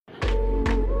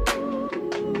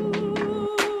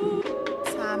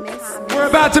We're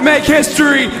about to make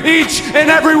history, each and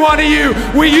every one of you.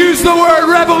 We use the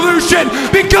word revolution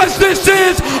because this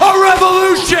is a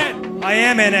revolution. I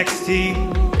am NXT,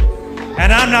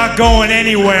 and I'm not going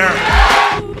anywhere.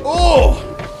 Oh,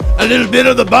 a little bit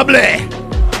of the bubbly.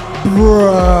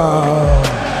 Bro.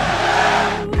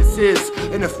 This is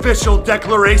an official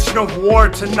declaration of war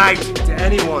tonight to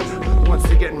anyone who wants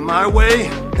to get in my way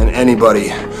and anybody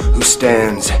who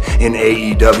stands in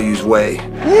AEW's way.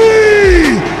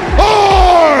 We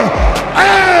are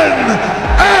NXT!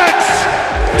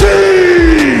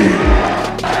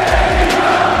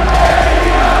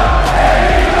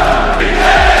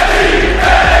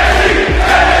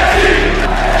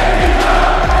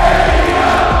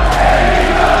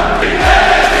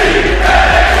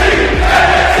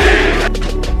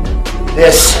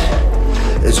 This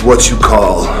is what you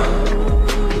call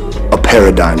a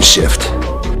paradigm shift.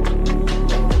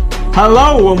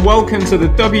 Hello and welcome to the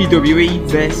WWE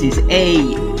vs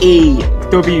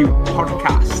AEW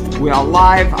podcast. We are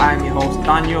live. I am your host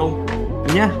Daniel,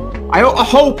 and yeah, I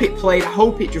hope it played. I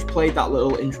hope it just played that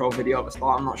little intro video at the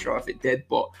start. I'm not sure if it did,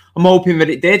 but I'm hoping that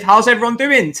it did. How's everyone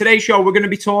doing? Today's show, we're going to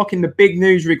be talking the big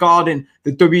news regarding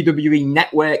the WWE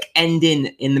Network ending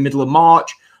in the middle of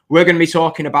March. We're going to be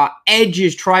talking about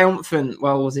Edge's triumphant,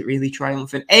 well, was it really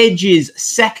triumphant? Edge's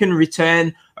second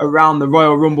return around the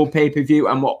Royal Rumble pay-per-view,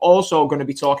 and we're also going to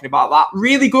be talking about that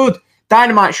really good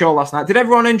Dynamite show last night. Did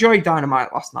everyone enjoy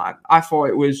Dynamite last night? I thought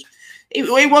it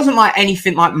wasn't like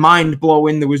anything like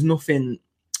mind-blowing. There was nothing, do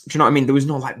you know what I mean? There was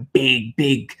no like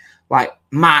big like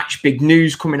match, big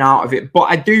news coming out of it. But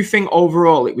I do think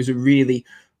overall it was a really,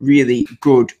 really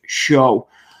good show.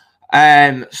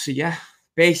 So yeah.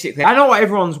 Basically, I know what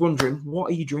everyone's wondering.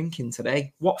 What are you drinking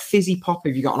today? What fizzy pop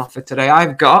have you got on offer today?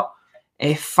 I've got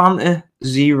a Fanta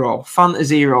Zero. Fanta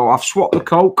Zero. I've swapped the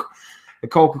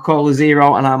Coca-Cola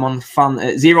Zero, and I'm on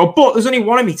Fanta Zero. But there's only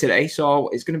one of me today, so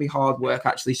it's going to be hard work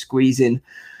actually squeezing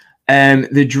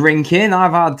the drink in.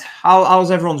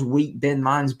 How's everyone's week been?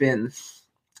 Mine's been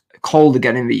cold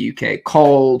again in the UK.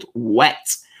 Cold,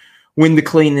 wet. Window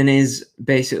cleaning is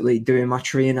basically doing my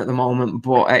treeing at the moment,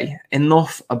 but hey,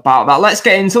 enough about that. Let's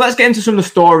get into some of the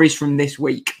stories from this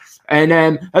week. And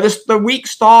the week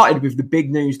started with the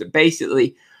big news that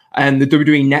basically the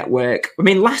WWE Network. I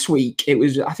mean, last week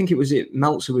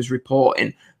Meltzer was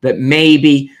reporting that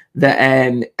maybe that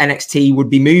NXT would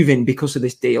be moving because of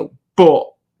this deal, but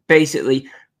basically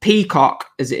Peacock,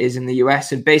 as it is in the US,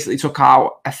 had basically took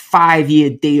out a 5-year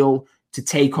deal to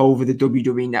take over the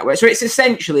WWE Network. So it's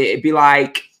essentially, it'd be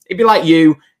like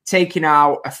you taking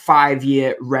out a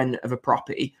 5-year rent of a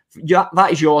property. That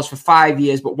is yours for 5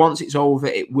 years, but once it's over,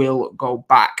 it will go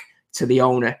back to the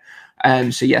owner.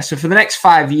 So for the next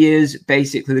 5 years,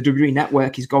 basically, the WWE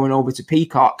Network is going over to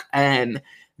Peacock.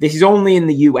 This is only in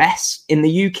the US. In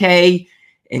the UK,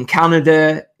 in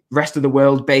Canada, rest of the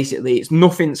world, basically,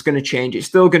 nothing's going to change. It's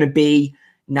still going to be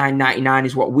 $9.99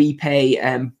 is what we pay.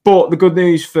 But the good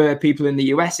news for people in the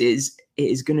US is it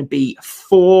is going to be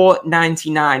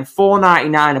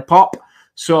 $4.99 a pop.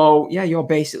 So yeah, you're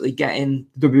basically getting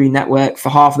the WWE Network for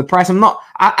half the price. I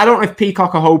don't know if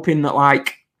Peacock are hoping that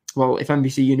if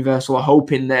NBC Universal are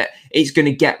hoping that it's going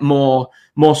to get more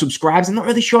subscribers. I'm not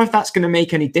really sure if that's going to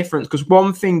make any difference, because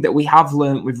one thing that we have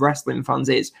learned with wrestling fans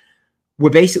is we're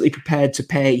basically prepared to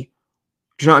pay,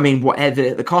 do you know what I mean?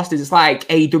 Whatever the cost is. It's like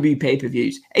AEW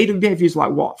pay-per-views. AEW pay-per-views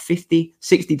like what? $50,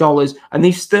 $60. And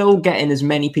they're still getting as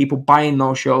many people buying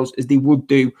those shows as they would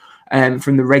do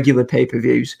from the regular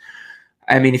pay-per-views.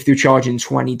 I mean, if they're charging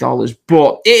 $20.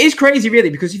 But it is crazy, really,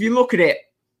 because if you look at it,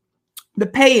 they're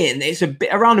paying, it's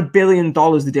around $1 billion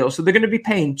the deal. So they're going to be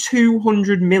paying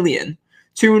 $200 million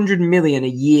a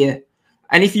year.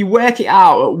 And if you work it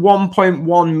out at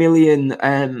 1.1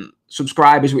 million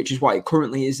subscribers, which is what it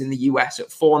currently is in the US at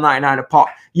 $4.99 a pop,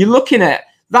 you're looking at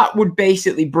that would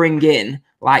basically bring in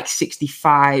like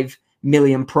 65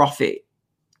 million profit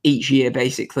each year,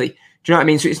 basically. Do you know what I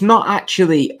mean? So it's not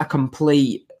actually a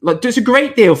complete, it's a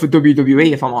great deal for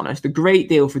WWE, if I'm honest. A great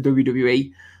deal for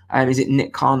WWE. Is it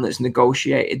Nick Khan that's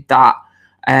negotiated that?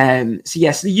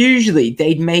 So usually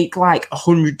they'd make like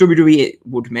WWE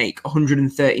would make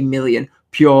 130 million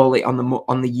purely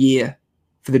on the year.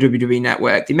 For the WWE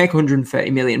Network, they make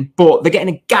 130 million, but they're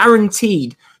getting a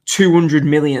guaranteed 200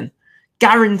 million.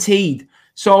 Guaranteed.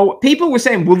 So people were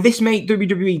saying, will this make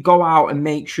WWE go out and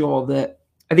make sure that,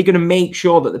 are they going to make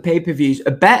sure that the pay-per-views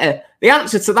are better? The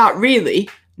answer to that, really,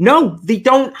 no, they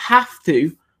don't have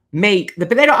to they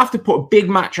don't have to put a big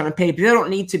match on a pay-per-view. They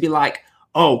don't need to be like,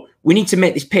 oh, we need to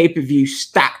make this pay-per-view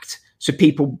stacked so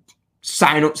people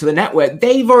sign up to the network.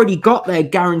 They've already got their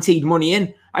guaranteed money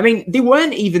in. I mean, they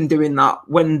weren't even doing that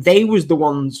when they were the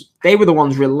ones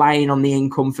relying on the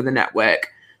income for the network.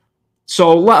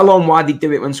 So let alone why they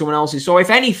do it when someone else is. So if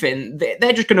anything,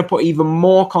 they're just going to put even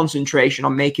more concentration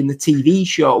on making the TV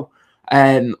show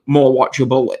more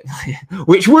watchable,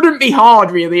 which wouldn't be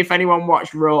hard really if anyone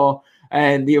watched Raw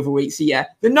the other week. So yeah,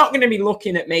 they're not going to be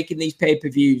looking at making these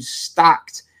pay-per-views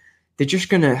stacked. They're just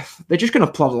gonna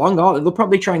plod along, aren't they? They'll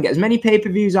probably try and get as many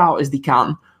pay-per-views out as they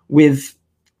can with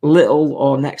little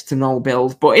or next to no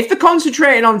build. But if they're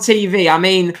concentrating on TV, I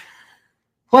mean,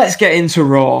 let's get into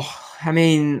Raw. I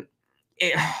mean,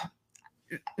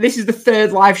 this is the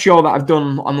third live show that I've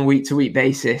done on a week-to-week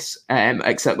basis,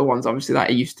 except the ones obviously that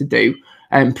I used to do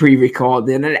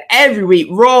pre-recording. And every week,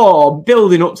 Raw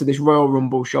building up to this Royal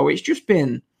Rumble show, it's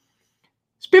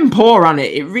been poor, hasn't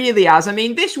it? It really has. I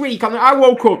mean, this week, I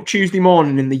woke up Tuesday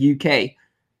morning in the UK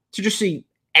to just see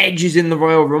Edge is in the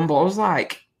Royal Rumble. I was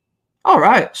like, all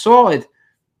right, sorted.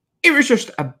 It was just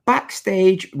a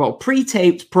backstage,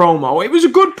 pre-taped promo. It was a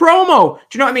good promo.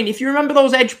 Do you know what I mean? If you remember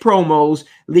those Edge promos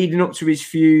leading up to his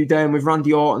feud with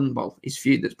Randy Orton, his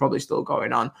feud that's probably still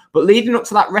going on, but leading up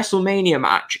to that WrestleMania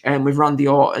match with Randy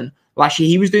Orton last year,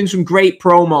 he was doing some great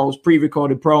promos,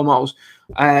 pre-recorded promos.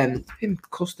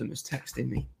 Customers texting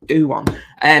me, do one.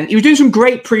 He was doing some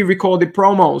great pre-recorded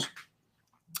promos,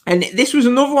 and this was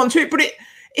another one too. But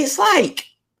it's like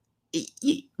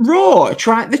Raw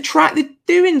they're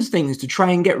doing things to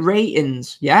try and get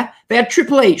ratings. Yeah, they had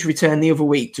Triple H return the other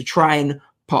week to try and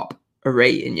pop a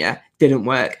rating. Yeah, didn't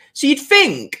work. So you'd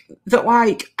think that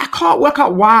I can't work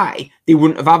out why they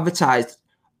wouldn't have advertised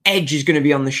Edge is going to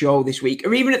be on the show this week,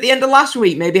 or even at the end of last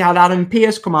week, maybe had Adam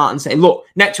Pearce come out and say, look,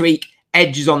 next week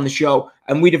Edge is on the show,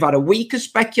 and we'd have had a week of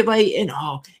speculating,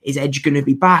 is Edge going to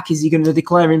be back? Is he going to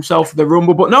declare himself for the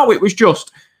Rumble? But no, it was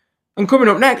just, and coming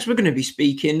up next, we're going to be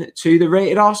speaking to the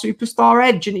Rated R superstar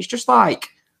Edge, and it's just like,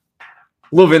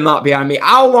 loving that behind me.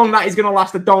 How long that is going to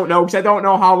last, I don't know, because I don't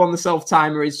know how long the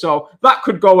self-timer is, so that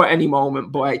could go at any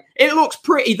moment, but it looks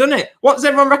pretty, doesn't it? What does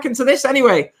everyone reckon to this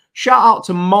anyway? Shout out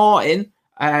to Martin,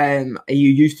 who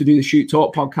used to do the Shoot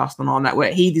Talk podcast on our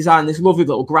network. He designed this lovely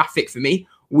little graphic for me.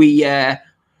 An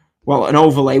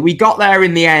overlay. We got there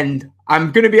in the end.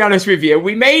 I'm going to be honest with you.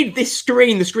 We made this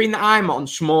screen, the screen that I'm on,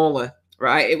 smaller,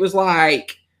 right? It was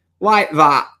like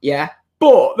that, yeah?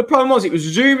 But the problem was it was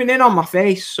zooming in on my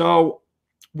face, so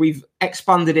we've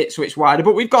expanded it so it's wider.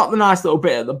 But we've got the nice little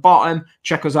bit at the bottom.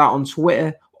 Check us out on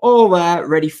Twitter. All there,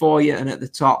 ready for you. And at the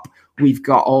top, we've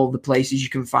got all the places you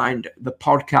can find the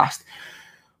podcast.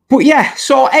 But yeah,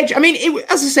 so Edge, I mean,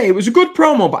 as I say, it was a good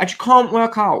promo, but I just can't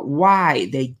work out why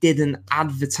they didn't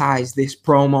advertise this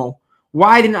promo.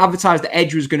 Why didn't advertise that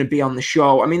Edge was going to be on the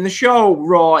show? I mean, the show,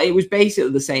 Raw, it was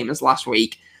basically the same as last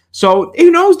week. So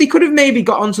who knows? They could have maybe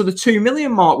got onto the 2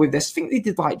 million mark with this. I think they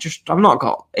did I've not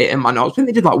got it in my notes. I think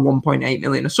they did 1.8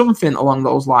 million or something along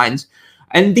those lines.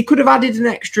 And they could have added an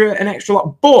extra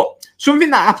lot. But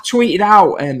something that I've tweeted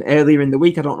out earlier in the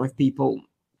week, I don't know if people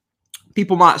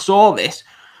might have saw this,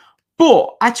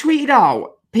 but I tweeted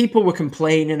out, people were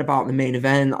complaining about the main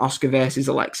event, Asuka versus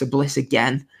Alexa Bliss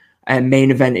again. And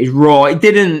main event is Raw. It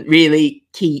didn't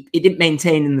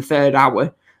maintain in the third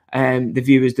hour the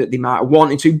viewers that they might have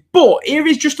wanted to. But here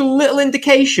is just a little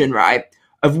indication, right,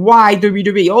 of why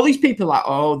WWE, all these people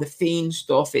are like, the Fiend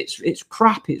stuff, it's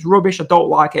crap, it's rubbish, I don't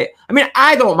like it. I mean,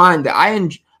 I don't mind it.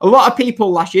 A lot of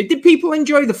people last year, did people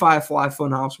enjoy the Firefly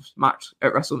Funhouse match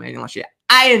at WrestleMania last year?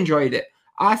 I enjoyed it.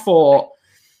 I thought,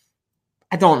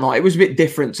 I don't know, it was a bit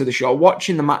different to the show.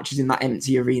 Watching the matches in that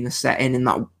empty arena setting, in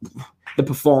that the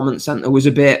Performance Center was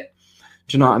a bit,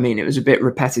 do you know what I mean? It was a bit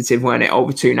repetitive, weren't it,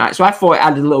 over 2 nights? So I thought it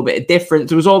added a little bit of difference.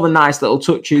 There was all the nice little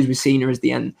touches with Cena as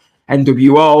the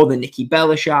NWO, the Nikki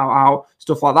Bella shout out,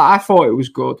 stuff like that. I thought it was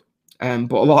good,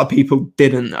 but a lot of people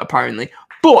didn't, apparently.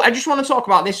 But I just want to talk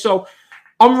about this. So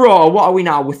on Raw, what are we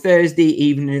now? We're Thursday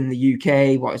evening in the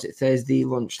UK. What is it? Thursday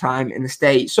lunchtime in the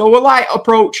States. So we're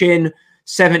approaching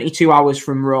 72 hours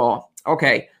from Raw.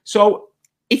 Okay, so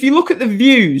if you look at the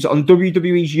views on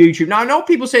WWE's YouTube, now I know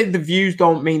people say the views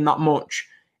don't mean that much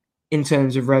in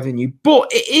terms of revenue, but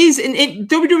it is,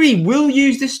 WWE will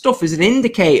use this stuff as an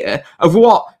indicator of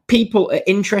what people are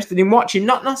interested in watching,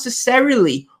 not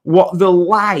necessarily what they'll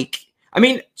like. I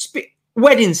mean,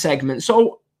 wedding segments.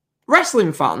 So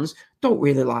wrestling fans don't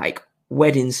really like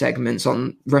wedding segments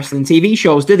on wrestling TV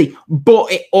shows, do they?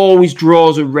 But it always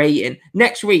draws a rating.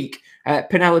 Next week,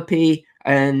 Penelope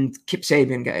and Kip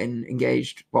Sabian getting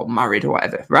engaged, married or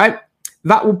whatever, right?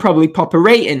 That will probably pop a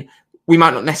rating. We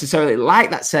might not necessarily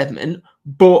like that segment,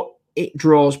 but it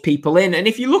draws people in. And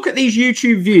if you look at these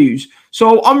YouTube views,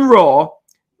 so on Raw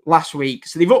last week,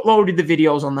 so they've uploaded the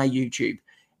videos on their YouTube.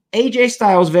 AJ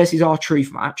Styles versus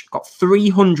R-Truth match got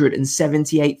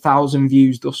 378,000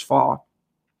 views thus far.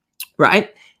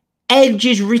 Right?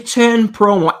 Edge's return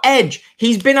promo. Edge,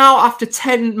 he's been out after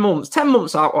 10 months. 10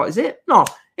 months out, what is it? No,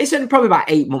 it's in probably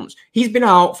about 8 months. He's been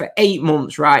out for 8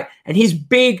 months, right? And his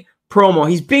big promo,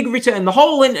 his big return, the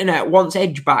whole internet wants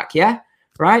Edge back, yeah?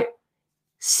 Right?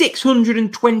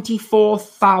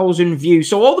 624,000 views.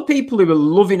 So all the people who were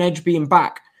loving Edge being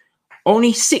back,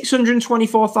 only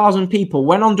 624,000 people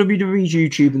went on WWE's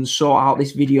YouTube and saw out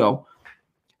this video.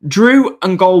 Drew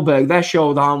and Goldberg, their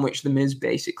showdown, which The Miz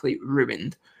basically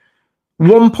ruined.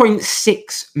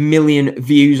 1.6 million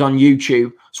views on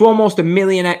YouTube. So almost a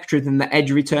million extra than the Edge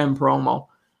return promo.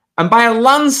 And by a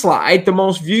landslide, the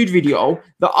most viewed video,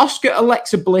 the Asuka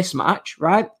Alexa Bliss match,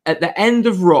 right? At the end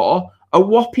of Raw, a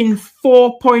whopping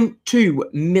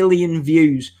 4.2 million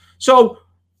views. So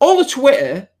all the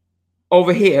Twitter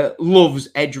over here loves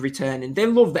Edge returning. They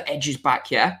love that Edge is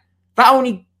back, yeah? That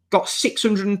only got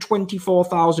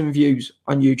 624,000 views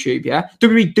on YouTube, yeah?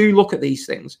 WWE do look at these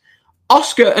things.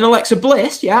 Asuka and Alexa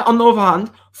Bliss, yeah, on the other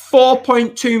hand,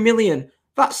 4.2 million.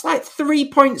 That's like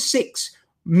 3.6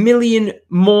 million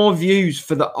more views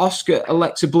for the Asuka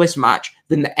Alexa Bliss match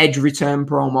than the Edge return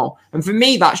promo. And for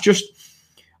me, that's just,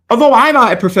 although I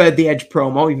might have preferred the Edge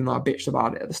promo, even though I bitched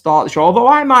about it at the start of the show, although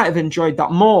I might have enjoyed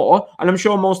that more, and I'm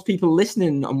sure most people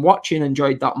listening and watching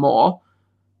enjoyed that more,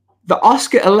 the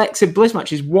Asuka Alexa Bliss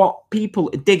match is what people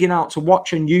are digging out to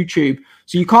watch on YouTube.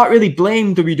 So you can't really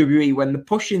blame WWE when they're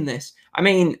pushing this. I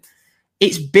mean,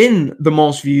 it's been the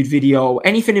most viewed video.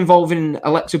 Anything involving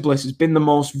Alexa Bliss has been the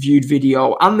most viewed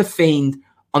video, and The Fiend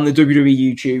on the WWE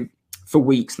YouTube for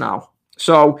weeks now.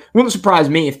 So it wouldn't surprise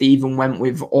me if they even went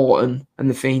with Orton and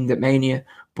The Fiend at Mania.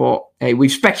 But hey,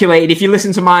 we've speculated. If you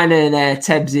listen to mine and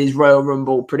Tebbs' Royal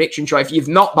Rumble prediction show, if you've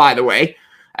not, by the way,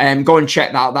 go and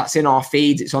check that out. That's in our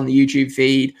feeds. It's on the YouTube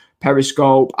feed,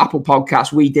 Periscope, Apple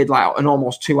Podcasts. We did like an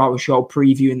almost 2-hour show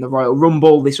previewing the Royal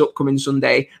Rumble this upcoming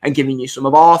Sunday and giving you some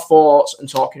of our thoughts and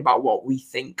talking about what we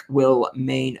think will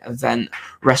main event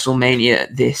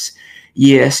WrestleMania this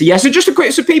year. So yeah, so just a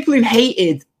quick, so people who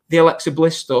hated the Alexa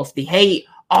Bliss stuff, they hate,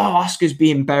 Asuka's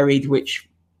being buried, which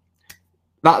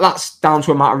that's down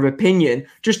to a matter of opinion.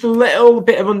 Just a little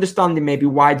bit of understanding maybe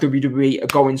why WWE are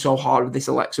going so hard with this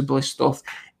Alexa Bliss stuff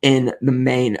in the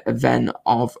main event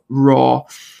of Raw.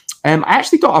 I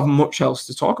actually don't have much else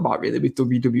to talk about really with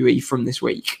WWE from this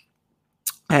week.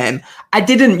 I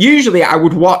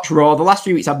would watch Raw. The last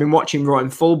few weeks I've been watching Raw in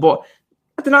full, but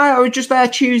I don't know, I was just there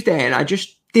Tuesday and I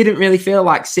just didn't really feel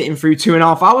like sitting through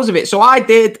 2.5 hours of it. So I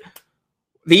did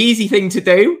the easy thing to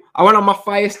do. I went on my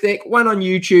Fire Stick, went on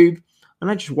YouTube,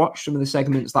 and I just watched some of the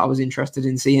segments that I was interested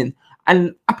in seeing.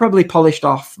 And I probably polished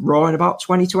off Raw in about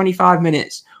 20-25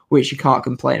 minutes, which you can't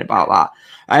complain about that.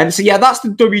 So yeah, that's the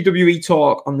WWE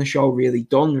talk on the show really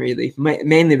done, really.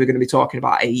 Mainly we're going to be talking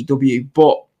about AEW,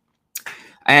 but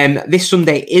this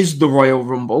Sunday is the Royal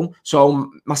Rumble.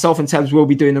 So myself and Tebbs will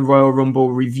be doing the Royal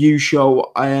Rumble review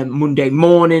show Monday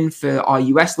morning for our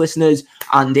US listeners,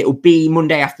 and it'll be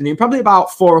Monday afternoon, probably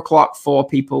about 4 o'clock for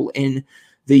people in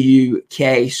the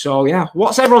UK. So yeah,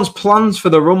 what's everyone's plans for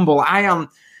the Rumble? I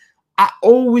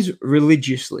always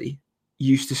religiously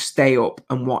used to stay up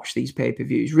and watch these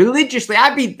pay-per-views. Religiously,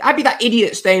 I'd be that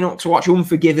idiot staying up to watch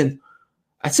Unforgiven,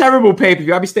 a terrible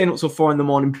pay-per-view. I'd be staying up till 4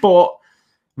 a.m, but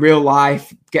real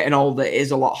life, getting older, it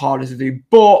is a lot harder to do.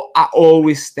 But I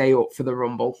always stay up for the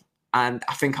Rumble, and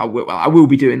I think I will. Well, I will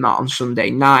be doing that on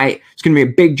Sunday night. It's going to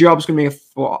be a big job. It's going to be a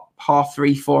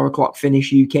 3:30, 4 o'clock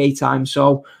finish UK time.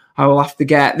 So I will have to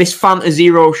get this Fanta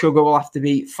Zero Sugar will have to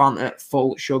be Fanta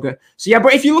Full Sugar. So yeah,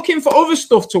 but if you're looking for other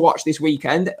stuff to watch this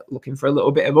weekend, looking for a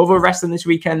little bit of other wrestling this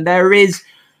weekend, there is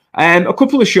a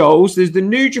couple of shows. There's the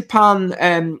New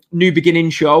Japan New Beginning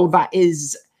show. That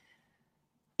is,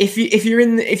 if you're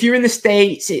in the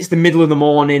States, it's the middle of the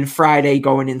morning, Friday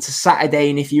going into Saturday,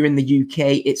 and if you're in the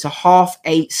UK, it's a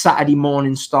 8:30 Saturday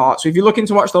morning start. So if you're looking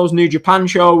to watch those New Japan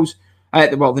shows,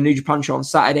 the New Japan show on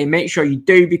Saturday, make sure you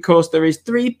do, because there is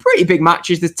 3 pretty big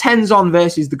matches. There's Tenzon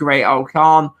versus the Great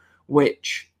O'Khan,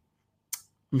 which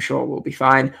I'm sure will be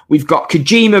fine. We've got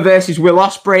Kojima versus Will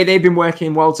Ospreay. They've been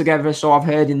working well together, so I've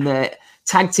heard in the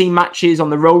tag team matches on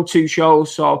the Road 2 show.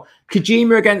 So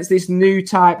Kojima against this new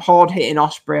type, hard-hitting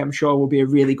Ospreay, I'm sure will be a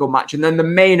really good match. And then the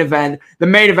main event,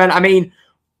 I mean,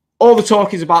 all the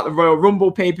talk is about the Royal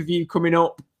Rumble pay-per-view coming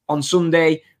up on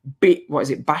Sunday.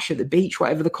 Bash at the Beach,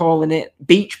 whatever they're calling it,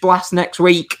 Beach Blast next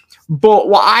week. But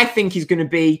what I think is going to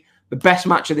be the best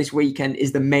match of this weekend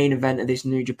is the main event of this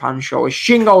New Japan show.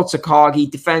 Shingo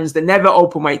Takagi defends the Never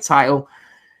Openweight title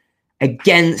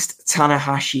against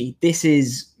Tanahashi. This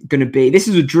is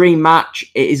a dream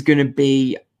match. It is going to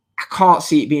be I can't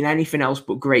see it being anything else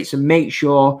but great. So make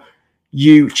sure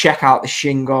you check out the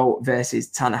Shingo versus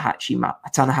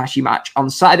Tanahashi match on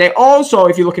Saturday. Also,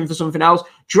 if you're looking for something else,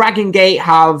 Dragon Gate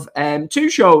have 2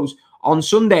 shows on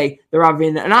Sunday. They're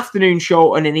having an afternoon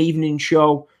show and an evening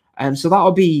show. So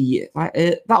that'll be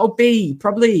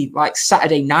probably like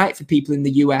Saturday night for people in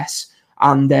the US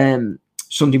and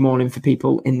Sunday morning for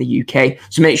people in the UK.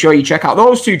 So make sure you check out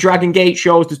those 2 Dragon Gate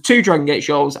shows. There's 2 Dragon Gate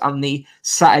shows and the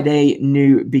Saturday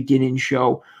New Beginning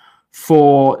show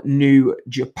for New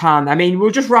Japan. I mean,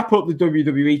 we'll just wrap up the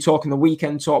WWE talk and the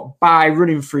weekend talk by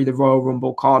running through the Royal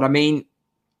Rumble card. I mean,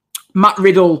 Matt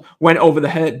Riddle went over the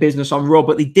Hurt Business on Raw,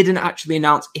 but they didn't actually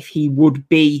announce if he would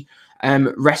be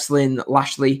wrestling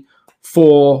Lashley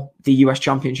for the US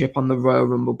Championship on the Royal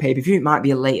Rumble pay-per-view. It might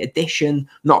be a late addition.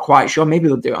 Not quite sure. Maybe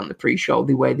they'll do it on the pre-show,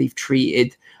 the way they've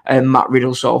treated Matt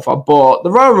Riddle so far. But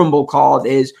the Royal Rumble card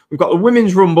is, we've got the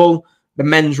Women's Rumble, the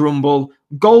Men's Rumble,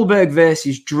 Goldberg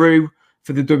versus Drew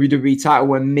for the WWE title,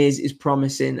 where Miz is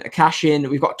promising a cash-in.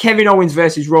 We've got Kevin Owens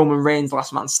versus Roman Reigns,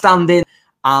 last man standing,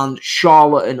 and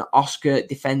Charlotte and Asuka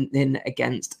defending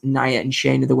against Nia and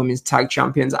Shayna, the women's tag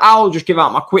champions. I'll just give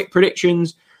out my quick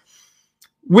predictions.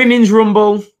 Women's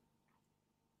Rumble,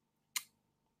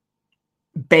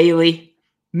 Bayley.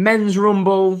 Men's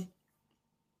Rumble,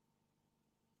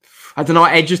 I don't know,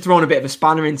 Edge just thrown a bit of a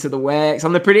spanner into the works.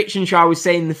 On the prediction show, I was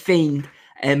saying The Fiend,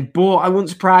 but I wouldn't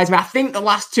surprise me. I think the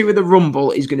last 2 of the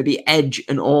Rumble is going to be Edge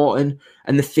and Orton,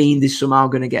 and The Fiend is somehow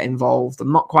going to get involved.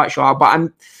 I'm not quite sure, but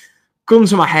I'm gun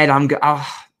to my head.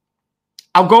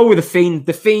 I'll go with The Fiend.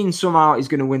 The Fiend somehow is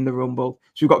going to win the Rumble.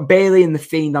 So we've got Bayley and The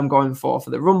Fiend I'm going for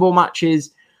the Rumble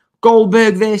matches.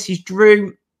 Goldberg versus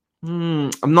Drew.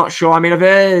 I'm not sure. I mean, I've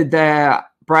heard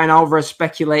Brian Alvarez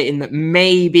speculating that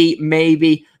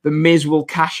maybe The Miz will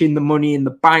cash in the Money in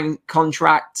the Bank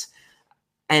contract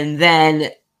and then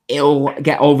it'll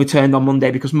get overturned on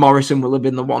Monday because Morrison will have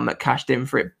been the one that cashed in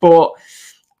for it. But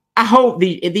I hope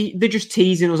they're just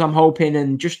teasing us, I'm hoping,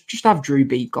 and just have Drew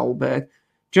beat Goldberg.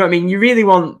 Do you know what I mean? You really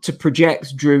want to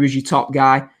project Drew as your top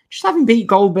guy. Just have him beat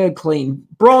Goldberg clean.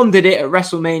 Braun did it at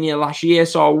WrestleMania last year,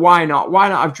 so why not? Why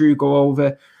not have Drew go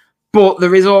over? But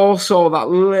there is also that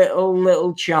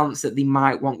little chance that they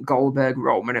might want Goldberg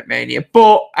Roman at Mania.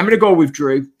 But I'm going to go with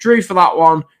Drew. Drew for that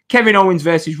one. Kevin Owens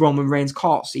versus Roman Reigns.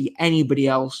 Can't see anybody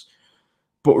else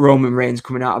but Roman Reigns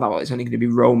coming out of that one. It's only going to be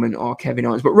Roman or Kevin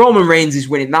Owens. But Roman Reigns is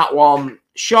winning that one.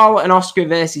 Charlotte and Asuka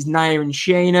versus Nia and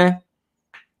Shayna.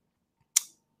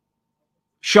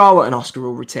 Charlotte and Asuka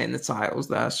will retain the titles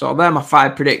there. So they're my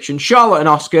 5 predictions. Charlotte and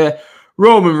Asuka,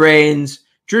 Roman Reigns,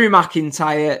 Drew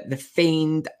McIntyre, The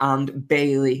Fiend, and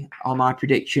Bayley are my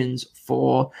predictions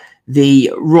for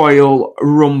the Royal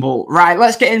Rumble. Right,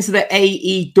 let's get into the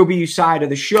AEW side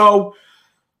of the show.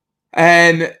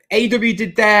 AEW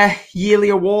did their yearly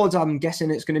awards. I'm guessing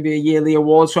it's going to be a yearly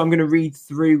award, so I'm going to read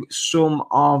through some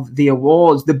of the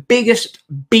awards. The biggest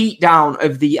beatdown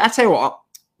of the... I tell you what,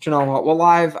 do you know what? We're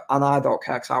live and I don't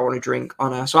care because I want to drink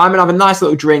on air. So I'm going to have a nice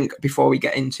little drink before we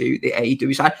get into the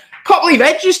AEW side. Can't believe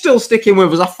Edge is still sticking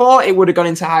with us. I thought it would have gone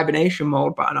into hibernation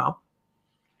mode by now.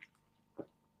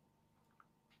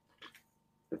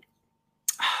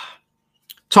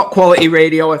 Top quality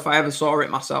radio if I ever saw it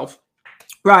myself.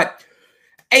 Right.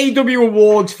 AEW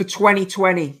Awards for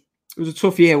 2020. It was a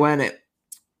tough year, wasn't it?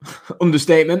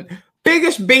 Understatement.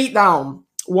 Biggest beatdown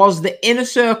was the Inner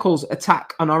Circle's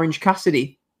attack on Orange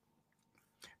Cassidy.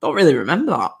 Don't really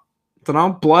remember that. Don't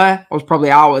know. Blair. I was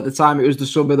probably out at the time. It was the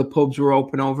summer. The pubs were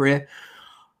open over here.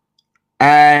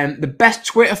 The best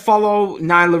Twitter follow,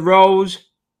 Nyla Rose.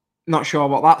 Not sure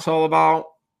what that's all about.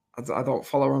 I don't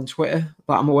follow her on Twitter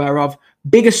that I'm aware of.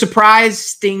 Biggest surprise,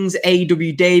 Sting's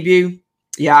AEW debut.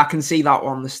 Yeah, I can see that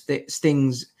one. The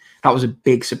Sting's, that was a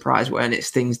big surprise, wasn't it?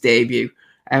 Sting's debut.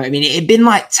 I mean, it had been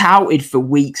like touted for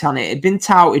weeks, hadn't it? It had been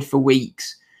touted for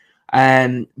weeks.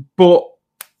 But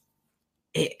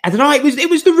I don't know, it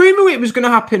was the rumour it was going to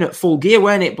happen at Full Gear,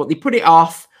 weren't it? But they put it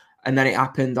off, and then it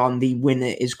happened on The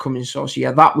Winner Is Coming. So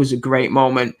yeah, that was a great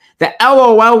moment. The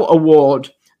LOL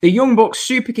Award, the Young Bucks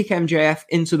Superkick MJF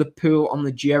into the pool on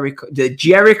the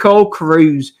Jericho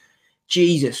Cruise.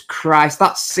 Jesus Christ,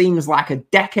 that seems like a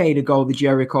decade ago, the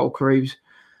Jericho Cruise.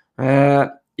 Yeah,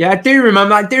 I do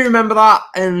remember that,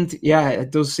 and yeah,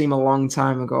 it does seem a long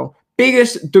time ago.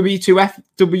 Biggest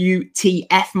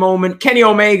WTF moment, Kenny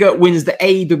Omega wins the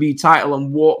AEW title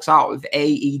and walks out of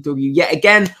AEW yet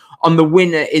again on the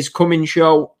Winner Is Coming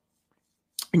show.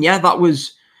 And yeah, that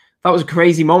was a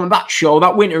crazy moment. That show,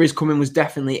 that Winter Is Coming, was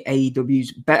definitely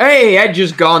AEW's best. Hey, Edge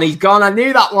is gone. He's gone. I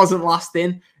knew that wasn't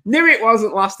lasting. Knew it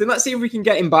wasn't lasting. Let's see if we can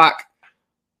get him back.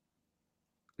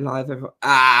 live.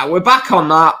 We're back on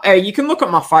that. Hey, you can look at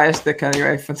my Fire Stick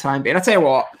anyway for the time being. I tell you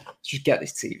what, let's just get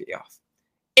this TV off.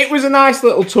 It was a nice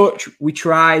little touch. We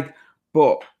tried,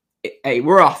 but hey,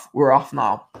 we're off. We're off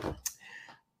now.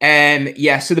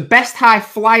 Yeah, so the best high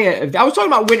flyer I was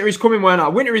talking about Winter is Coming, weren't I?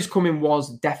 Winter is Coming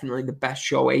was definitely the best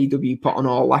show AEW put on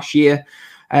all last year.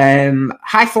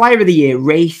 High flyer of the year,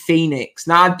 Rey Fénix.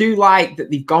 Now, I do like that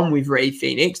they've gone with Rey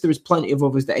Fénix. There was plenty of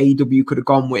others that AEW could have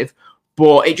gone with,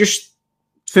 but it just,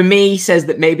 for me, says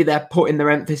that maybe they're putting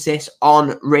their emphasis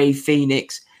on Rey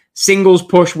Fénix. Singles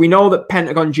push. We know that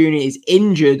Pentagon Jr. is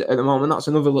injured at the moment. That's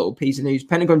another little piece of news.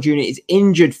 Pentagon Jr. is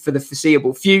injured for the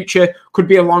foreseeable future. Could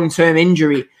be a long-term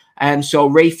injury. So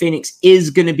Rey Fénix is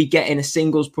going to be getting a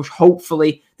singles push.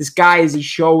 Hopefully, this guy, as he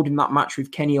showed in that match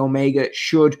with Kenny Omega,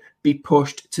 should be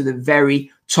pushed to the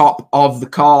very top of the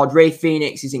card. Rey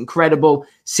Fénix is incredible.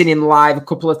 Seen him live a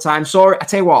couple of times. So I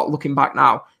tell you what, looking back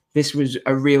now, this was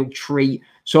a real treat.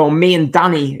 So me and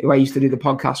Danny, who I used to do the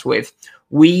podcast with,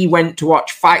 we went to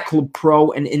watch Fight Club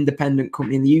Pro, an independent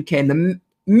company in the UK. In the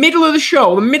middle of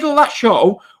that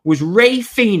show was Rey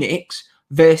Fénix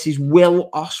versus Will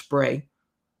Ospreay.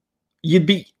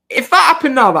 If that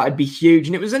happened now, that'd be huge.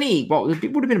 And it was it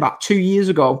would have been about 2 years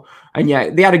ago. And yeah,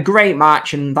 they had a great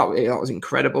match, and that was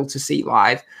incredible to see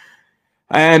live.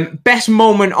 Best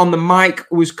moment on the mic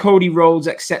was Cody Rhodes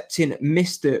accepting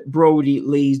Mr. Brody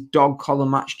Lee's dog collar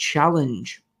match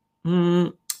challenge.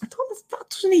 That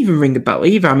doesn't even ring a bell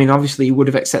either. I mean, obviously he would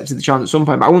have accepted the challenge at some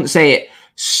point, but I wouldn't say it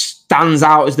stands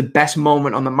out as the best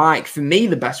moment on the mic. For me,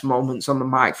 the best moments on the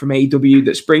mic from AEW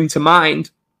that spring to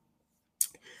mind,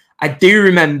 I do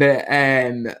remember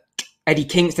Eddie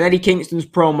Kingston's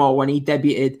promo when he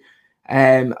debuted.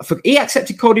 He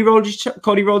accepted Cody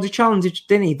Rhodes' challenge,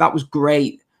 didn't he? That was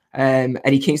great.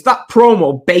 Eddie Kingston. That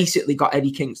promo basically got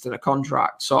Eddie Kingston a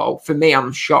contract. So for me,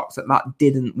 I'm shocked that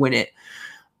didn't win it.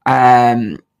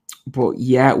 But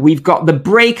yeah, we've got the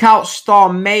breakout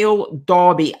star male,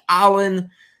 Darby Allin.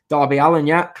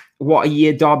 Yeah. What a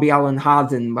year Darby Allin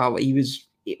had. And well,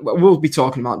 we'll be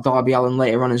talking about Darby Allin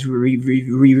later on as we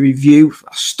review.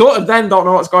 I stuttered then, don't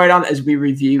know what's going on as we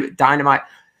review Dynamite.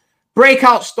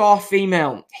 Breakout star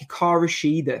female, Hikaru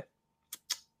Shida.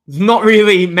 There's not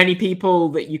really many people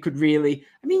that you could really...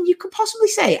 I mean, you could possibly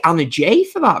say Anna Jay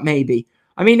for that, maybe.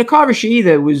 I mean, Hikaru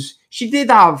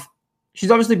Shida she's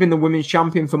obviously been the women's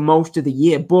champion for most of the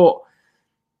year, but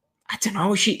I don't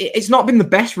know. It's not been the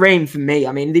best reign for me.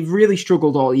 I mean, they've really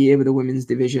struggled all year with the women's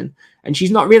division, and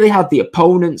she's not really had the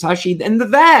opponents, has she? And they're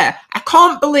there. I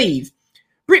can't believe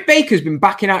Britt Baker's been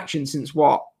back in action since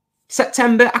what?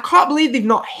 September. I can't believe they've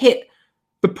not hit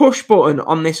the push button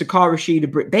on this Hikaru Shida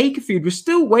Britt Baker feud. We're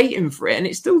still waiting for it, and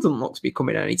it still doesn't look to be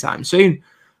coming anytime soon.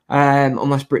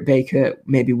 Unless Britt Baker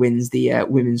maybe wins the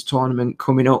women's tournament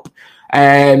coming up.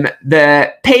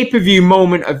 The pay-per-view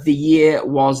moment of the year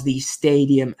was the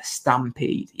Stadium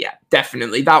Stampede. Yeah,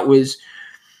 definitely. That was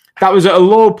at a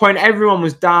low point. Everyone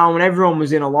was down. Everyone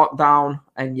was in a lockdown.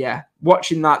 And yeah,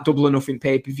 watching that Double or Nothing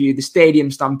pay-per-view, the Stadium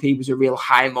Stampede was a real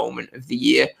high moment of the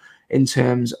year in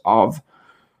terms of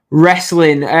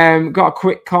wrestling. Got a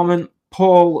quick comment.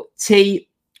 Paul T.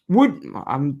 I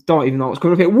don't even know what's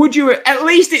coming up here. Would you, at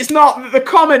least it's not the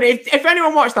comment. If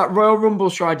anyone watched that Royal Rumble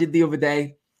show I did the other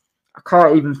day, I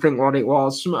can't even think what it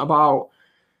was. Something about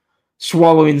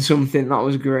swallowing something. That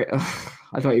was great.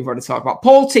 I don't even want to talk about.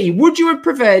 Paul T, would you have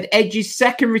preferred Edge's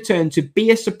second return to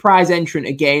be a surprise entrant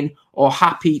again, or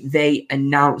happy they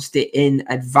announced it in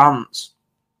advance?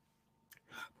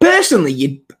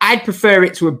 Personally, I'd prefer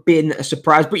it to have been a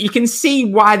surprise, but you can see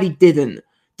why they didn't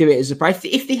do it as a surprise.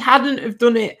 If they hadn't have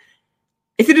done it,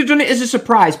 if they'd have done it as a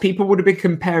surprise, people would have been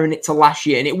comparing it to last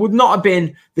year, and it would not have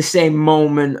been the same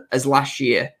moment as last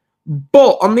year.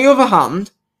 But on the other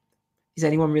hand, is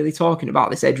anyone really talking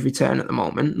about this Edge return at the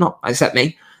moment? Not except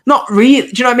me. Not really.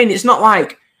 Do you know what I mean? It's not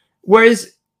like,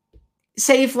 whereas,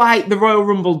 say if like the Royal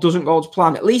Rumble doesn't go to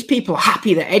plan, at least people are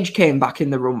happy that Edge came back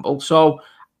in the Rumble. So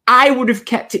I would have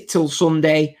kept it till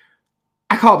Sunday.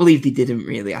 I can't believe they didn't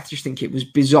really. I just think it was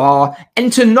bizarre.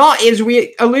 And to not, as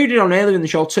we alluded on earlier in the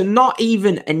show, to not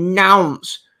even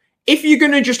announce, if you're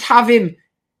going to just have him,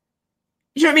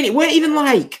 you know what I mean? It weren't even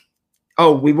like,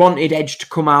 oh, we wanted Edge to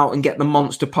come out and get the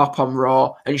monster pop on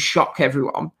Raw and shock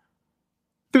everyone.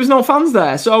 There was no fans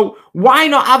there. So why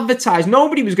not advertise?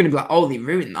 Nobody was going to be like, oh, they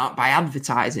ruined that by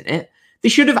advertising it. They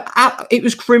should have, it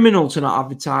was criminal to not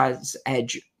advertise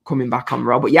Edge coming back on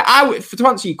Raw. But yeah, to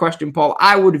answer your question, Paul,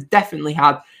 I would have definitely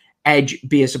had Edge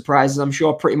be a surprise, as I'm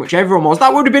sure pretty much everyone was.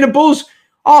 That would have been a buzz.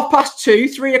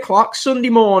 2:30, 3 o'clock, Sunday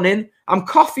morning. I'm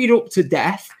coffeeed up to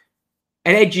death,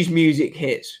 and Edge's music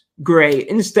hits. Great.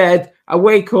 Instead, I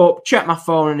wake up, check my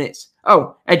phone, and it's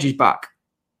Oh, Edge is back.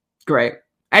 Great.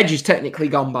 Edge is technically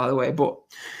gone, by the way, but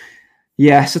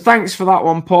yeah, so thanks for that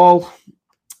one, Paul.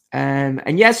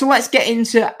 And yeah, so let's get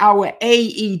into our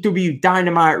AEW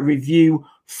Dynamite review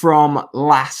from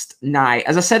last night.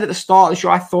 As I said at the start of the show,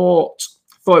 I thought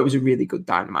it was a really good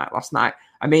Dynamite last night.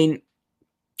 I mean,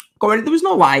 there was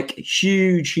no like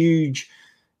huge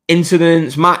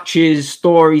incidents, matches,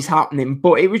 stories happening,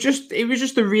 but it was just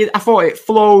a real. I thought it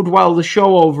flowed well. The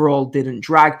show overall didn't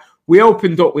drag. We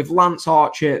opened up with Lance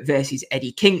Archer versus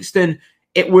Eddie Kingston.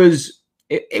 It was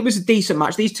a decent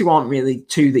match. These two aren't really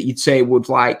two that you'd say would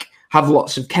like have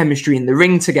lots of chemistry in the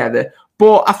ring together,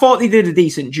 but I thought they did a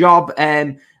decent job.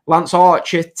 Lance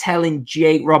Archer telling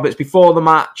Jake Roberts before the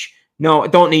match, "No, I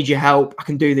don't need your help. I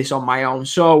can do this on my own."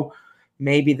 So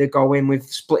maybe they go in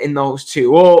with splitting those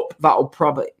two up. That'll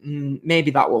probably,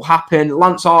 maybe that will happen.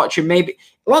 Lance Archer's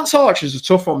a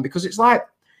tough one because it's like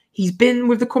he's been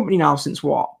with the company now since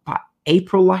what, about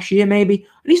April last year maybe,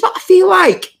 and I feel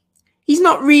like he's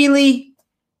not really.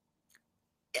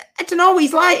 I don't know,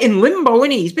 he's like in limbo,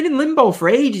 isn't he? He's been in limbo for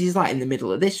ages. He's like in the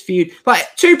middle of this feud.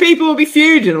 Like two people will be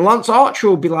feuding and Lance Archer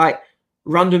will be like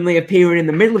randomly appearing in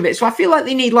the middle of it. So I feel like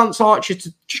they need Lance Archer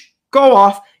to just go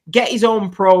off, get his own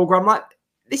program. Like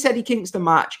this Eddie Kingston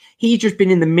match, he's just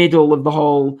been in the middle of the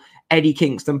whole Eddie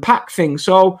Kingston Pac thing.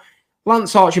 So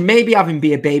Lance Archer maybe have him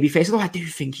be a babyface, although I do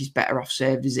think he's better off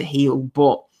served as a heel,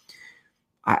 but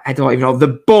I don't even know.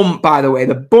 The bump, by the way,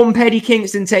 Eddie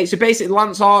Kingston takes. So basically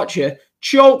Lance Archer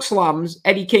choke slams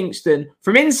Eddie Kingston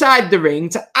from inside the ring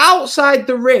to outside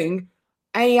the ring,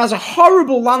 and he has a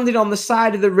horrible landing on the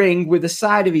side of the ring with the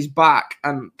side of his back,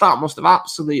 and that must have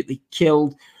absolutely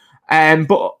killed.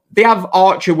 But they have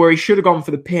Archer where he should have gone for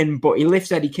the pin, but he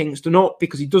lifts Eddie Kingston up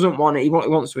because he doesn't want it. He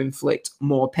wants to inflict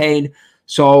more pain,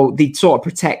 so they sort of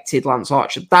protected Lance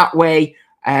Archer that way.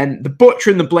 And the Butcher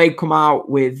and the Blade come out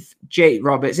with Jake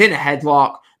Roberts in a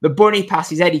headlock. The Bunny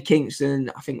passes Eddie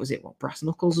Kingston, I think was it, Brass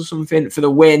Knuckles or something, for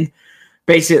the win.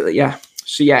 Basically, yeah.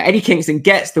 So, yeah, Eddie Kingston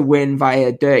gets the win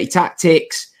via Dirty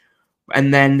Tactics.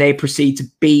 And then they proceed to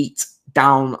beat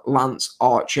down Lance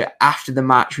Archer after the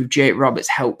match with Jake Roberts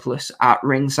helpless at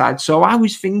ringside. So I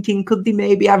was thinking, could they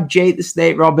maybe have Jake the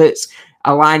Snake Roberts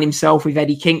align himself with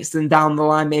Eddie Kingston down the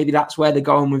line? Maybe that's where they're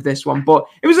going with this one. But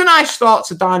it was a nice start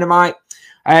to Dynamite.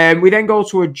 We then go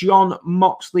to a Jon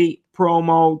Moxley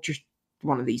promo, just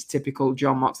one of these typical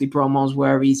Jon Moxley promos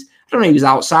where he was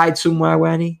outside somewhere,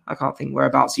 weren't he? I can't think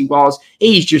whereabouts he was.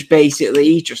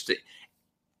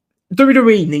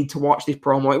 WWE need to watch this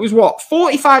promo. It was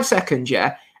 45 seconds,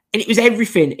 yeah? And it was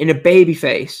everything in a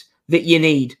babyface that you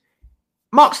need.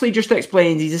 Moxley just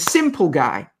explains he's a simple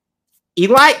guy. He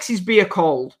likes his beer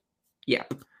cold.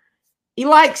 Yep. He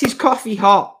likes his coffee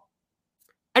hot.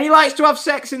 And he likes to have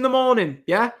sex in the morning,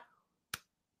 yeah?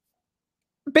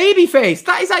 Babyface.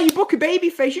 That is how you book a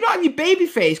babyface. You don't have your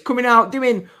babyface coming out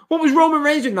doing, what was Roman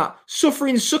Reigns doing that?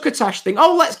 Suffering succotash thing.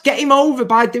 Oh, let's get him over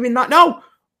by doing that. No.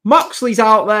 Moxley's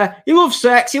out there. He loves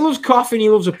sex. He loves coffee. And he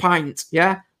loves a pint.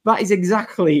 Yeah? That's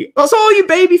all your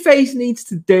babyface needs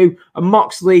to do. And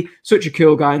Moxley, such a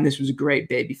cool guy. And this was a great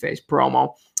babyface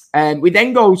promo. We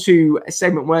then go to a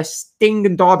segment where Sting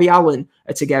and Darby Allin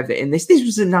are together in this. This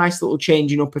was a nice little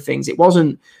changing up of things. It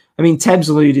wasn't, Tebs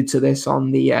alluded to this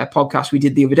on the podcast we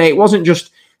did the other day. It wasn't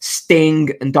just Sting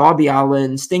and Darby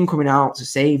Allin, Sting coming out to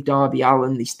save Darby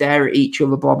Allin. They stare at each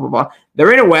other, blah, blah, blah.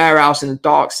 They're in a warehouse in a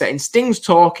dark setting. Sting's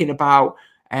talking about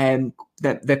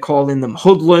that they're calling them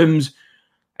hoodlums.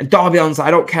 And Darby Allin's like,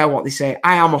 I don't care what they say.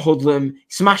 I am a hoodlum. He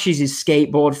smashes his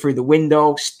skateboard through the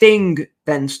window. Sting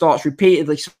then starts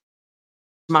repeatedly smashing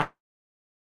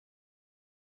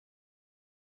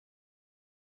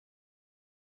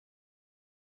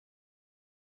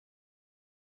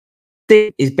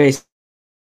is based.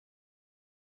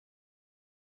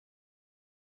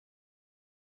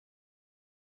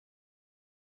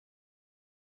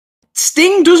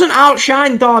 Sting doesn't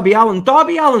outshine Darby Allin.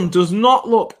 Darby Allin does not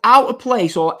look out of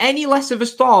place or any less of a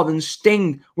star than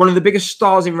Sting, one of the biggest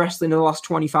stars in wrestling in the last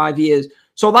 25 years.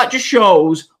 So that just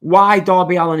shows why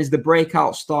Darby Allin is the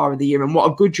breakout star of the year and what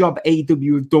a good job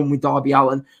AEW have done with Darby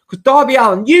Allin. Because Darby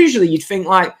Allin, usually you'd think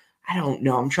like, I don't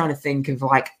know, I'm trying to think of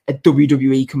like a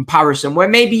WWE comparison where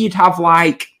maybe you'd have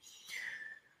like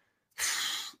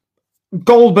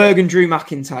Goldberg and Drew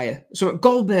McIntyre. So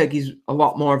Goldberg is a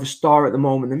lot more of a star at the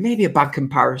moment and maybe a bad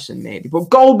comparison maybe. But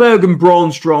Goldberg and Braun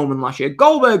Strowman last year.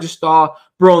 Goldberg's a star,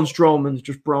 Braun Strowman's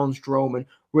just Braun Strowman.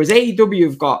 Whereas AEW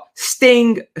have got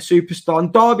Sting, a superstar,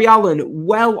 and Darby Allin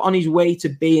well on his way to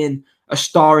being a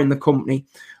star in the company.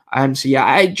 So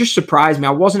yeah, it just surprised me.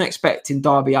 I wasn't expecting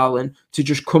Darby Allin to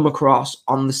just come across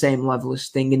on the same level as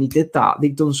Sting, and he did that.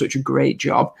 They've done such a great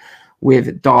job.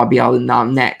 with Darby Allin now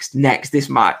next. This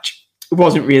match, it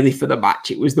wasn't really for the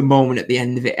match. It was the moment at the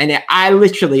end of it. And I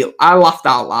laughed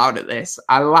out loud at this.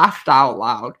 I laughed out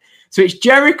loud. So it's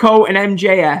Jericho and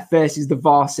MJF versus the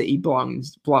Varsity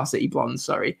Blondes,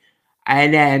 sorry.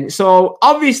 And then, so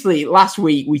obviously last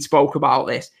week we spoke about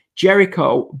this.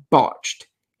 Jericho botched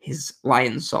his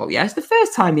Lionsault. Yeah, it's the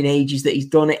first time in ages that he's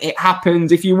done it. It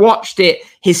happens. If you watched it,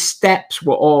 his steps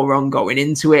were all wrong going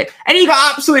into it. And he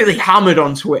got absolutely hammered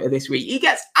on Twitter this week. He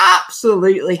gets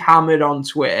absolutely hammered on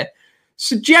Twitter.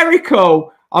 So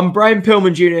Jericho on Brian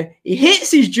Pillman Jr., he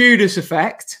hits his Judas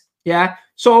effect. Yeah.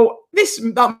 So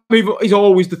that move is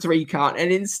always the 3 count.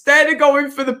 And instead of going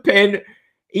for the pin,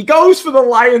 he goes for the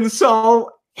Lionsault,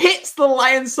 hits the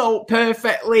Lionsault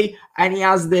perfectly, and he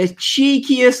has the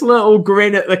cheekiest little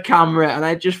grin at the camera. And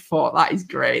I just thought, that is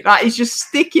great. That is just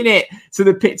sticking it to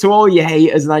the pit to all your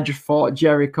haters. And I just thought,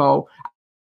 Jericho,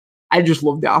 I just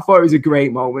loved it. I thought it was a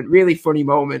great moment, really funny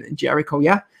moment. And Jericho,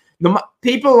 yeah, a lot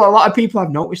of people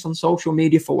I've noticed on social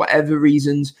media for whatever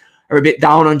reasons are a bit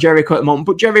down on Jericho at the moment.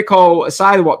 But Jericho,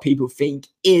 aside of what people think,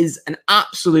 is an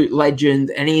absolute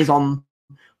legend, and he's on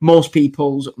most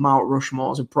people's Mount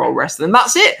Rushmores of pro wrestling. And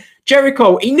that's it.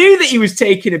 Jericho, he knew that he was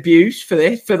taking abuse for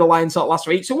the Lionsault last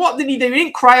week. So what did he do? He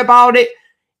didn't cry about it.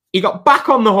 He got back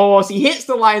on the horse. He hits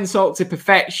the Lionsault to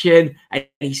perfection, and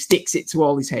he sticks it to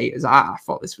all his haters. I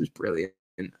thought this was brilliant.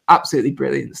 Absolutely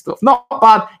brilliant stuff. Not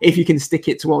bad if you can stick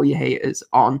it to all your haters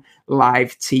on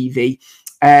live TV.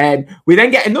 We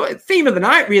then get another theme of the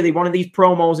night, really, one of these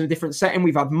promos in a different setting.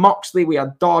 We've had Moxley, we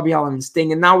had Darby Allin and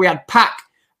Sting, and now we had Pac.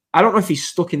 I don't know if he's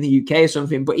stuck in the UK or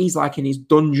something, but he's like in his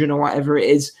dungeon or whatever it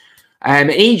is. And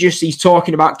he's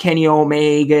talking about Kenny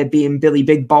Omega being Billy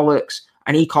Big Bollocks,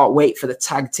 and he can't wait for the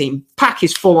tag team. Pac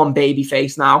is full on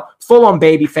babyface now,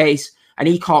 and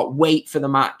he can't wait for the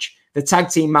match. The tag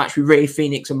team match with Rey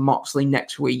Fenix and Moxley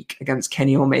next week against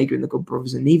Kenny Omega and the Good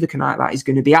Brothers, and neither can I. That is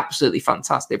going to be absolutely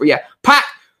fantastic. But yeah,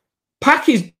 Pac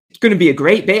is going to be a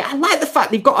great bait. I like the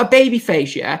fact they've got a baby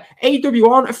face, yeah? AEW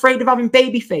aren't afraid of having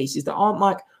baby faces that aren't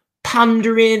like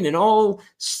pandering and all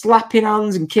slapping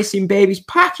hands and kissing babies.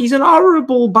 Pac, he's an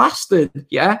horrible bastard,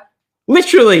 yeah?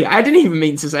 Literally, I didn't even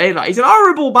mean to say that. He's an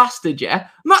horrible bastard, yeah?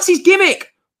 And that's his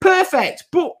gimmick. Perfect.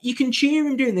 But you can cheer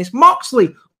him doing this.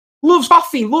 Moxley loves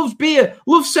coffee, loves beer,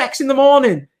 loves sex in the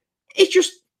morning. It's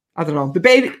just, I don't know. The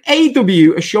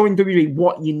AEW are showing WWE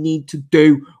what you need to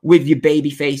do with your baby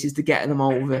faces to get them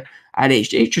over. And it's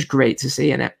just great to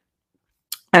see, isn't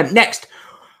it? Next,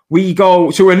 we go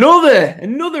to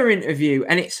another interview,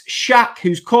 and it's Shaq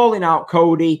who's calling out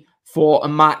Cody for a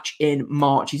match in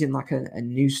March. He's in like a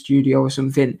new studio or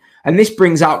something. And this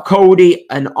brings out Cody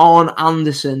and Arn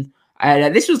Anderson.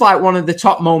 This was like one of the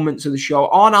top moments of the show.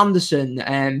 Arn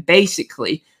Anderson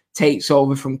basically takes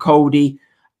over from Cody,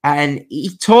 and he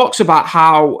talks about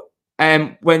how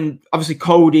when obviously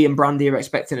Cody and Brandy are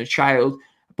expecting a child,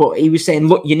 but he was saying,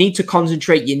 look, you need to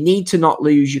concentrate. You need to not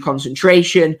lose your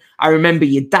concentration. I remember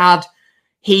your dad.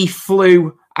 He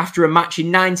flew after a match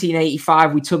in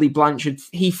 1985 with Tully Blanchard.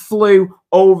 He flew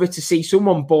over to see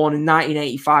someone born in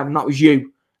 1985, and that was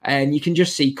you. And you can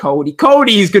just see Cody.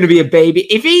 Cody is going to be a baby.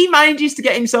 If he manages to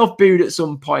get himself booed at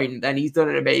some point, then he's done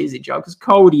an amazing job, because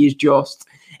Cody is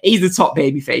he's the top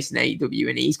babyface in AEW,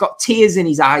 and he's got tears in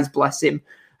his eyes, bless him,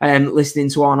 listening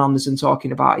to Arn Anderson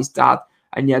talking about his dad.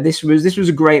 And yeah, this was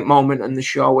a great moment in the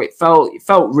show. It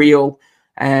felt real.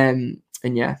 And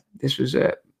yeah, this was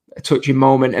a touching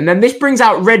moment. And then this brings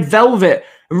out Red Velvet.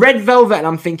 And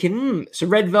I'm thinking, so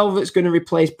Red Velvet's going to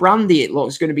replace Brandy. It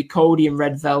looks going to be Cody and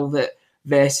Red Velvet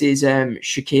versus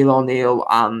Shaquille O'Neal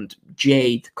and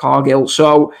Jade Cargill.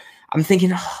 So I'm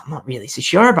thinking, I'm not really so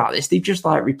sure about this. They've just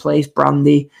like replaced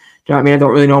Brandy. Do you know what I mean? I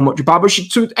don't really know much about, but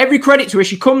to every credit to her,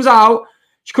 she comes out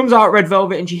Red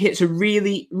Velvet, and she hits a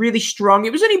really, really strong.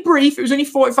 It was only brief. It was only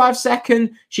 45 seconds.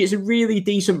 She hits a really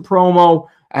decent promo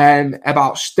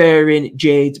about stirring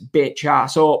Jade's bitch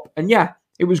ass up. And yeah,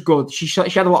 it was good. She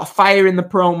had a lot of fire in the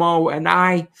promo, and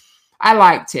I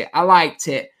liked it.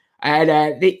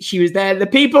 And she was there. The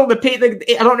people, I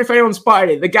don't know if anyone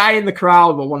spotted it. The guy in the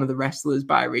crowd, or one of the wrestlers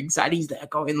by ringside, he's there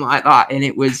going like that. And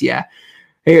it was, yeah,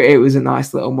 it was a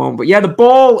nice little moment. But yeah, the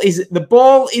ball is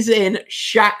in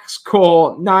Shaq's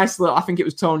court. Nice little, I think it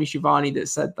was Tony Schiavone that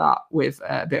said that with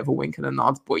a bit of a wink and a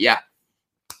nod. But yeah.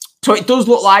 So it does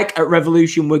look like at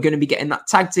Revolution, we're going to be getting that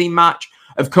tag team match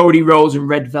of Cody Rhodes and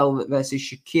Red Velvet versus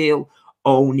Shaquille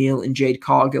O'Neal and Jade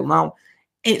Cargill. Now,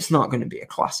 it's not going to be a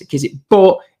classic, is it?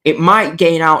 But it might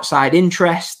gain outside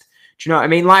interest. Do you know what I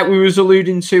mean? Like we was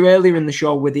alluding to earlier in the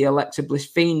show with the Alexa Bliss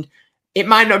Fiend, it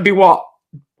might not be what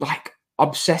like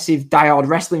obsessive diehard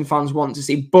wrestling fans want to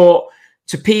see, but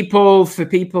for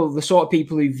people, the sort of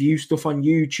people who view stuff on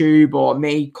YouTube or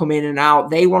may come in and out,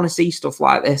 they want to see stuff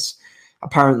like this,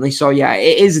 apparently. So yeah,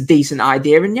 it is a decent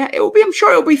idea, and yeah, I'm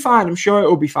sure it'll be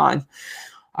fine.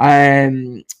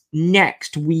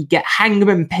 Next we get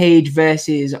Hangman Page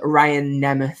versus Ryan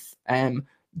Nemeth,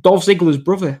 Dolph Ziggler's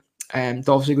brother. I'm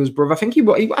not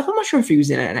sure if he was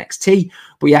in NXT,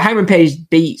 but yeah, Hangman Page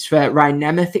beats Ryan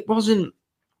Nemeth.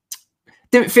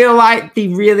 Didn't feel like they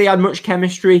really had much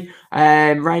chemistry.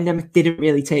 Ryan Nemeth didn't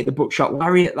really take the Buckshot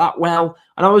Lariat that well.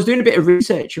 And I was doing a bit of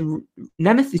research, and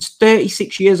Nemeth is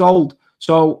 36 years old.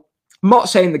 So I'm not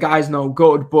saying the guy's no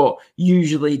good, but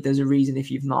usually there's a reason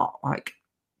if you've not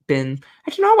been.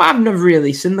 I don't know. I've never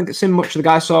really seen much of the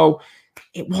guy, so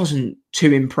it wasn't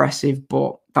too impressive.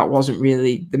 But that wasn't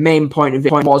really the main point of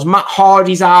it. Was Matt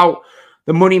Hardy's out,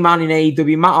 the money man in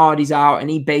AEW. Matt Hardy's out, and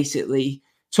he basically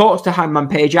talks to Hangman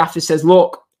Page after, says,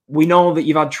 look, we know that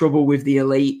you've had trouble with the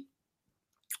Elite.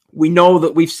 We know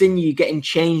that we've seen you getting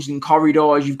changed in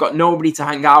corridors. You've got nobody to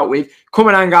hang out with. Come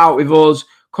and hang out with us.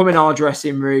 Come in our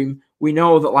dressing room. We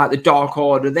know that, the Dark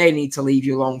Order, they need to leave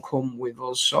you alone. Come with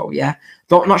us. So, yeah,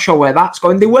 not sure where that's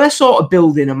going. They were sort of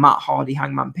building a Matt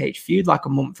Hardy-Hangman Page feud a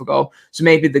month ago. So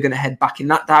maybe they're going to head back in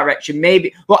that direction.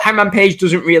 Maybe, Hangman Page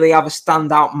doesn't really have a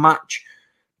standout match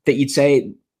that you'd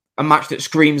say, a match that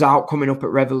screams out coming up at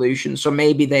Revolution. So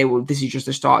maybe this is just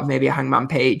the start of maybe a Hangman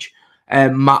Page,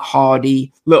 Matt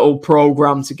Hardy little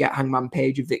program to get Hangman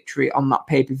Page a victory on that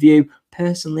pay-per-view.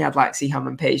 Personally, I'd like to see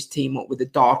Hangman Page team up with the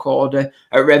Dark Order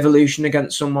at Revolution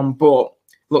against someone, but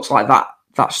looks like that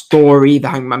story, the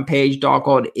Hangman Page Dark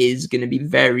Order, is going to be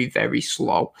very, very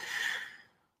slow.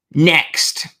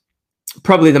 Next,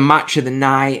 probably the match of the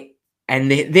night,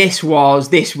 and this was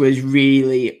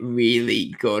really,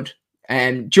 really good.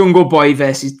 Jungle Boy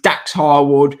versus Dax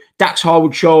Harwood. Dax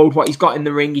Harwood showed what he's got in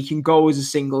the ring. He can go as a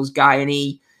singles guy, and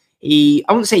I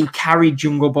wouldn't say he carried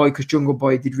Jungle Boy, because Jungle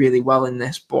Boy did really well in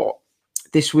this, but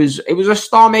it was a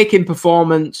star-making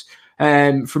performance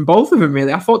from both of them,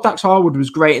 really. I thought Dax Harwood was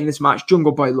great in this match.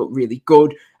 Jungle Boy looked really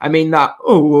good. I mean, I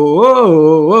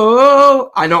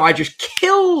know I just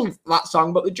killed that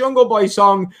song, but the Jungle Boy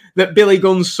song that Billy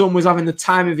Gunn's son was having the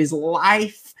time of his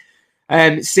life,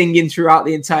 singing throughout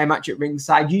the entire match at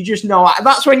ringside. You just know,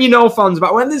 that's when you know fans.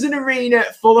 But when there's an arena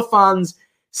full of fans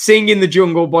singing the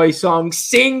Jungle Boy song,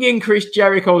 singing Chris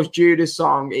Jericho's Judas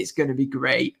song, it's going to be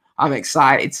great. I'm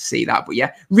excited to see that. But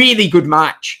yeah, really good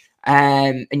match.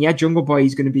 And yeah, Jungle Boy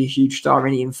is going to be a huge star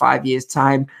in 5 years'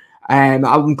 time.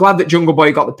 I'm glad that Jungle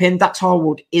Boy got the pin. Dax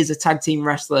Harwood is a tag team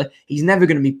wrestler. He's never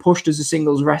going to be pushed as a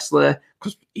singles wrestler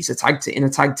because he's in a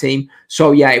tag team.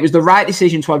 So yeah, it was the right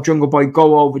decision to have Jungle Boy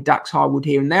go over Dax Harwood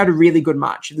here, and they had a really good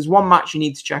match. If there's one match you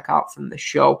need to check out from the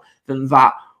show, then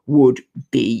that would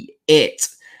be it.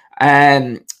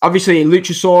 Obviously,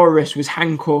 Luchasaurus was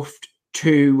handcuffed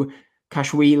to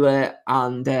Cash Wheeler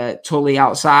and Tully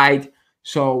outside,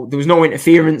 so there was no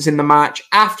interference in the match.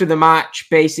 After the match,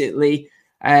 basically,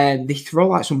 they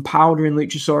throw some powder in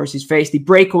Luchasaurus's face. They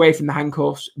break away from the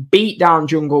handcuffs, beat down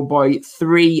Jungle Boy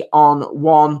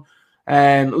 3-on-1.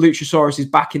 Luchasaurus is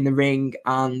back in the ring,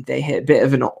 and they hit a bit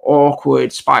of an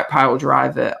awkward spike pile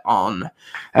driver on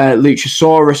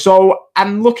Luchasaurus. So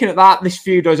I'm looking at that. This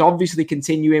feud is obviously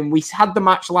continuing. We had the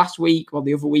match last week, or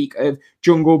the other week, of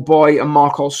Jungle Boy and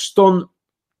Marco Stunt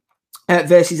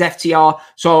versus FTR.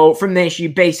 So from this,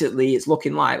 it's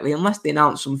looking likely, unless they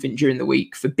announce something during the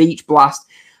week, for Beach Blast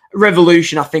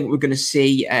Revolution, I think we're going to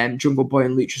see Jungle Boy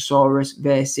and Luchasaurus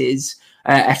versus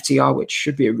FTR, which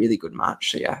should be a really good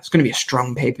match. So yeah, it's going to be a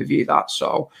strong pay-per-view, that.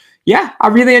 So yeah, I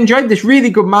really enjoyed this. Really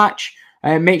good match.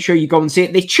 Make sure you go and see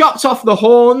it. They chopped off the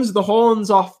horns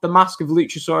off the mask of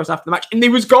Luchasaurus after the match, and they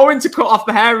was going to cut off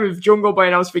the hair of Jungle Boy,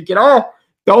 and I was thinking, oh,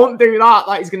 don't do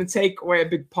that. He's going to take away a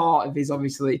big part of his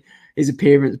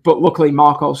appearance. But luckily,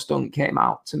 Marco Stunt came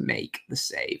out to make the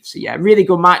save. So yeah, really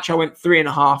good match. I went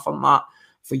 3.5 on that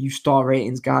for you star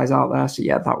ratings guys out there. So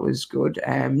yeah, that was good.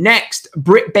 Next,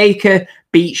 Britt Baker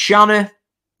beat Shanna.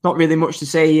 Not really much to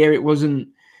say here. It wasn't,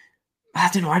 I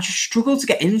don't know, I just struggled to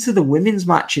get into the women's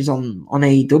matches on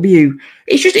AEW.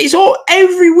 It's all,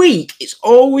 every week, it's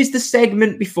always the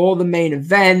segment before the main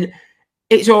event.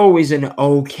 It's always an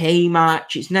okay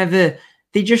match. It's never,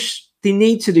 they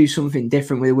need to do something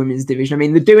different with the women's division. I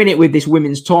mean, they're doing it with this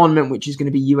women's tournament, which is going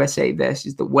to be USA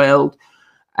versus the world.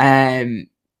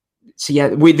 So yeah,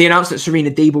 they announced that Serena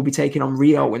Deeb will be taking on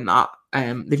Rio in that.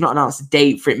 They've not announced a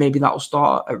date for it. Maybe that'll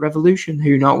start at Revolution.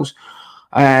 Who knows?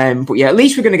 But yeah, at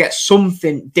least we're going to get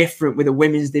something different with the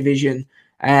women's division.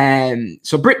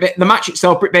 So the match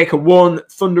itself, Britt Baker won.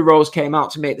 Thunder Rose came out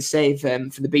to make the save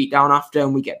for the beatdown after,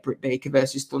 and we get Britt Baker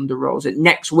versus Thunder Rose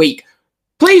next week.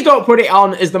 Please don't put it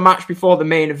on as the match before the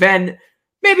main event.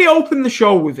 Maybe open the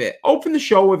show with it. Open the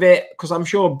show with it, because I'm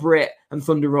sure Britt and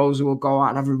Thunder Rosa will go out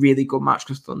and have a really good match,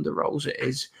 because Thunder Rosa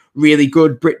is really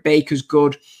good. Britt Baker's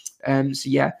good. So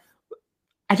yeah,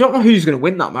 I don't know who's going to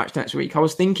win that match next week. I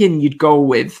was thinking you'd go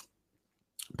with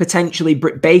potentially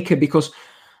Britt Baker, because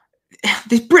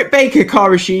this Britt Baker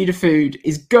Karashida feud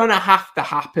is going to have to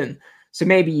happen. So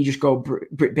maybe you just go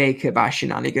Britt Baker by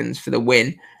shenanigans for the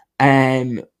win.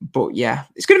 But yeah,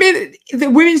 it's going to be the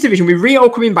women's division with Rio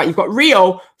coming back. You've got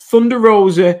Rio, Thunder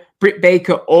Rosa, Britt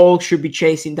Baker, all should be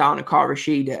chasing down Hikaru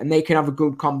Shida, and they can have a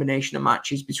good combination of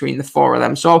matches between the four of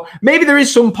them. So maybe there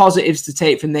is some positives to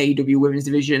take from the AEW women's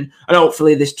division, and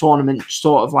hopefully this tournament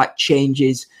sort of like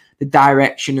changes the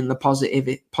direction and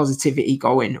the positivity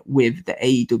going with the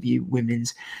AEW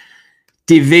women's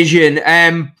division.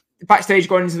 Backstage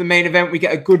going into the main event, we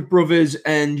get a Good Brothers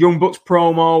and Young Bucks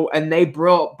promo, and they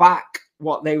brought back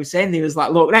what they were saying. They was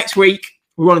like, look, next week,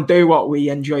 we want to do what we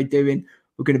enjoy doing.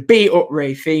 We're going to beat up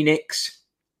Rey Fenix.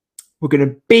 We're going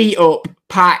to beat up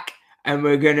Pac, and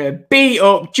we're going to beat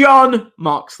up Jon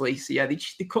Moxley. So yeah, they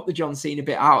cut the John Cena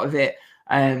bit out of it.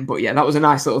 But yeah, that was a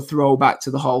nice little throwback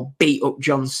to the whole beat up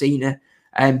John Cena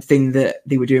thing that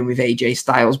they were doing with AJ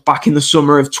Styles back in the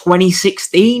summer of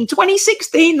 2016.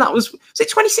 2016, was it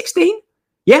 2016?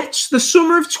 Yeah, the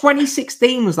summer of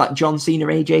 2016 was that John Cena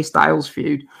AJ Styles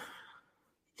feud.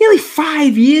 Nearly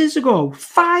 5 years ago.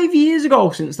 5 years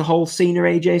ago since the whole Cena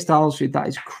AJ Styles feud. That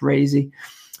is crazy.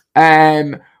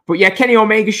 But yeah, Kenny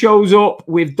Omega shows up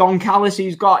with Don Callis,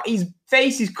 who's got his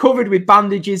face is covered with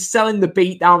bandages, selling the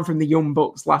beatdown from the Young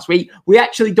Bucks last week. We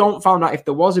actually don't find out if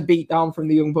there was a beatdown from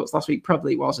the Young Bucks last week.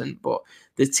 Probably wasn't, but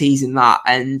they're teasing that.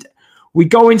 And we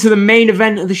go into the main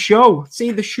event of the show.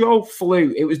 See, the show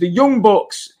flew. It was the Young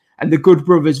Bucks and the Good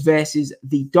Brothers versus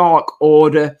the Dark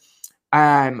Order.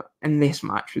 And this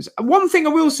match was... One thing I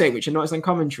will say, which I noticed on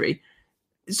commentary,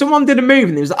 someone did a move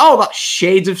and they was like, oh, that's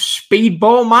shades of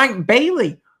Speedball Mike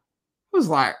Bailey. I was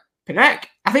like, Pinnock.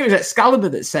 I think it was Excalibur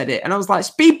that said it. And I was like,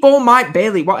 Speedball Mike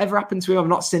Bailey, whatever happened to him? I've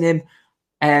not seen him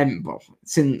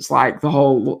since like the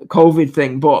whole COVID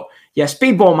thing. But yeah,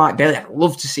 Speedball Mike Bailey, I'd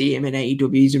love to see him in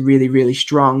AEW. He's a really, really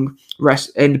strong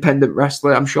independent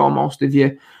wrestler. I'm sure most of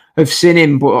you have seen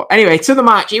him. But anyway, to the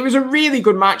match. It was a really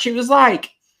good match. It was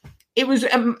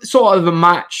sort of a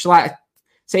match, like,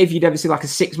 say if you'd ever see like a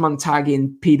 6-man tag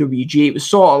in PWG, it was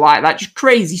sort of like that, just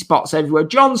crazy spots everywhere.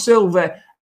 John Silver,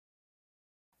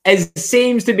 as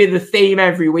seems to be the theme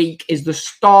every week, is the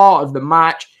start of the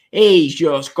match. He's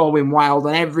just going wild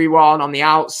on everyone on the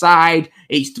outside.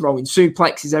 He's throwing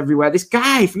suplexes everywhere. This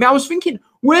guy, for me, I was thinking,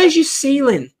 where's your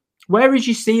ceiling? Where is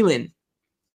your ceiling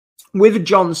with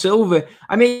John Silver?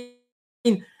 I mean,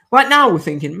 like now we're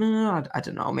thinking, I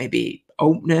don't know, maybe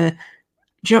opener.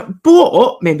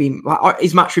 But maybe like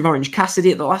his match with Orange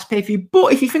Cassidy at the last pay-per-view.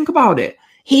 But if you think about it,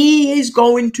 he is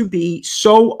going to be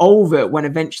so over when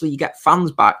eventually you get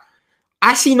fans back.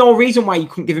 I see no reason why you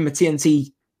couldn't give him a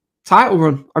TNT title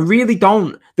run. I really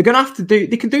don't.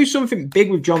 They can do something big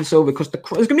with John Silver, because there's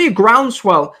going to be a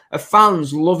groundswell of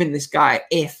fans loving this guy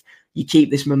if you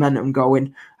keep this momentum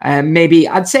going. Maybe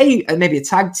I'd say maybe a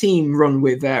tag team run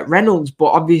with Reynolds, but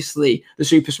obviously the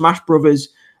Super Smash Brothers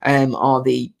are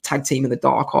the tag team of the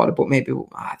Dark Order, but maybe,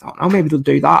 I don't know, maybe they'll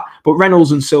do that. But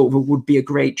Reynolds and Silver would be a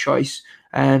great choice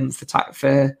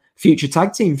for future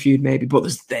tag team feud, maybe. But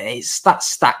that's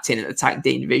stacked in at the tag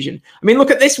team division. I mean,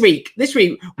 look at this week. This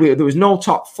week, there was no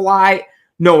Top Flight,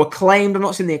 no Acclaimed. I've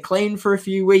not seen the Acclaimed for a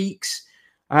few weeks.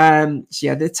 So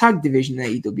yeah, the tag division at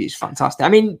AEW is fantastic. I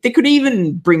mean, they could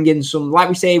even bring in some, like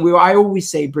we say, I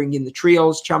always say bring in the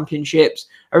Trios Championships,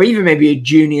 or even maybe a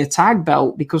junior tag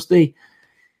belt, because they've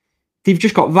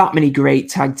just got that many great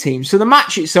tag teams. So the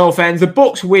match itself ends. The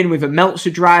Bucks win with a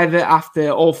Meltzer driver after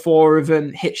all four of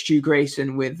them hit Stu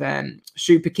Grayson with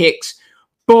super kicks.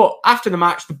 But after the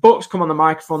match, the Bucks come on the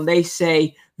microphone. They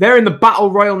say they're in the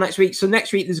Battle Royal next week. So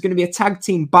next week, there's going to be a tag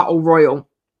team Battle Royal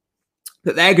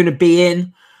that they're going to be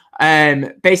in.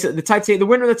 Basically, the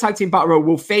winner of the tag team Battle Royal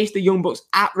will face the Young Bucks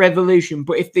at Revolution.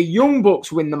 But if the Young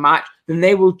Bucks win the match, then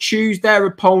they will choose their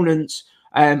opponents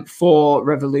for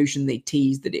Revolution. They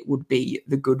teased that it would be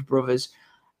the Good Brothers.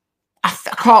 I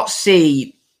can't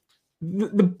see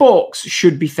the Bucks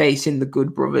should be facing the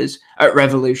Good Brothers at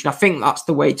Revolution. I think that's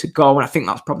the way to go, and I think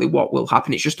that's probably what will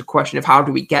happen. It's just a question of how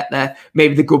do we get there.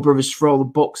 Maybe the Good Brothers throw the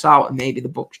Bucks out, and maybe the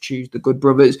Bucks choose the Good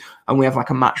Brothers, and we have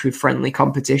like a match with friendly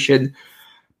competition.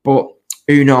 But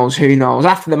who knows? Who knows?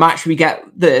 After the match, we get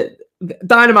the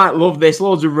Dynamite love this.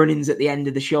 Loads of run-ins at the end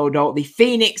of the show, don't they?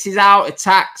 Phoenix is out,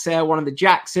 attacks one of the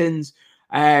Jacksons,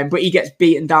 but he gets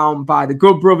beaten down by the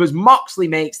Good Brothers. Moxley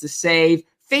makes the save.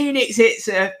 Phoenix hits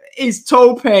his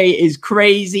tope is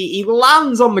crazy. He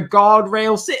lands on the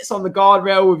guardrail, sits on the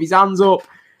guardrail with his hands up.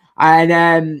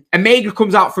 And Omega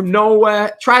comes out from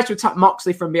nowhere, tries to attack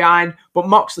Moxley from behind, but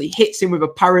Moxley hits him with a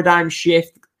paradigm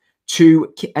shift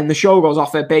and the show goes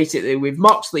off there basically with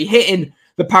Moxley hitting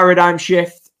the paradigm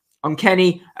shift on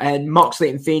Kenny and Moxley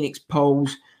and Phoenix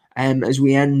pose as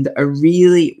we end a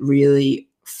really, really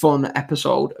fun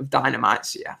episode of Dynamite.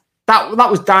 So yeah, that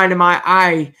was Dynamite.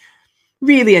 I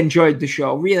really enjoyed the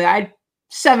show. Really, I had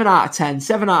 7 out of 10.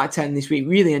 7 out of 10 this week.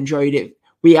 Really enjoyed it.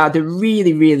 We had a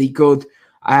really, really good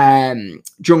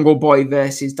Jungle Boy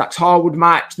versus Dax Harwood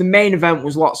match. The main event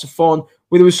was lots of fun.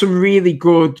 There was some really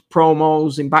good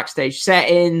promos in backstage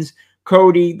settings.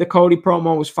 The Cody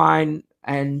promo was fine.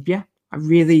 And yeah, I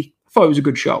thought it was a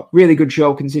good show. Really good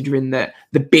show considering that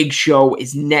the big show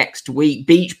is next week.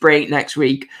 Beach Break next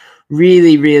week.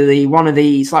 Really, really one of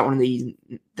the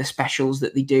specials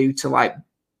that they do to like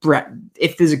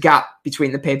if there's a gap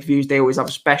between the pay-per-views, they always have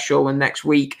a special. And next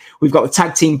week, we've got the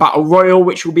Tag Team Battle Royal,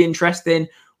 which will be interesting.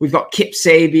 We've got Kip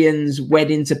Sabian's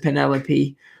wedding to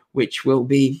Penelope, which will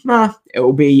be,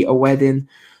 it'll be a wedding.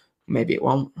 Maybe it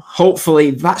won't.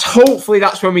 Hopefully that's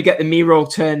when we get the Miro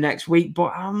turn next week,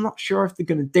 but I'm not sure if they're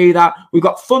going to do that. We've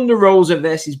got Thunder Rosa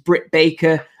versus Britt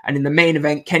Baker, and in the main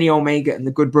event, Kenny Omega and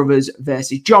the Good Brothers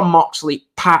versus Jon Moxley,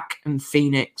 Pac, and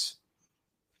Phoenix.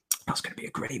 That's going to be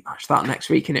a great match that next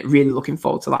week, and really looking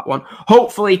forward to that one.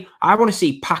 Hopefully, I want to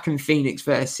see Pac and Phoenix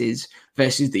versus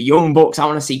the Young Bucks. I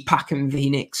want to see Pac and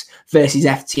Phoenix versus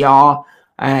FTR.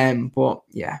 But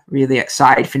yeah, really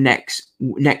excited for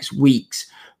next week's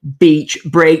Beach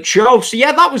Break show. So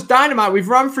yeah, that was Dynamite. We've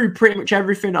run through pretty much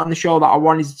everything on the show that I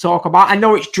wanted to talk about. I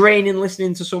know it's draining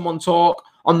listening to someone talk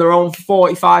on their own for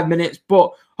 45 minutes,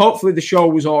 but hopefully the show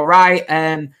was all right.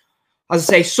 As I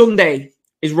say, Sunday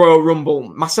is Royal Rumble.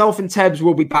 Myself and Tebs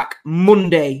will be back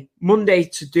Monday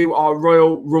to do our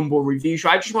Royal Rumble review show.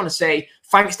 I just want to say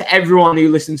thanks to everyone who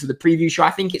listened to the preview show. I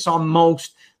think it's our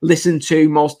most listened to,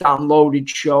 most downloaded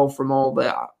show from all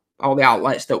the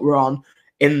outlets that we're on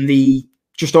in the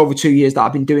just over 2 years that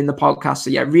I've been doing the podcast.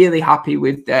 So yeah, really happy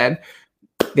with the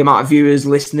amount of viewers,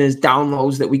 listeners,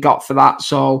 downloads that we got for that.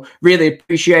 So really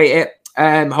appreciate it.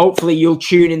 Hopefully you'll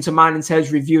tune into mine and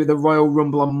Ted's review of the Royal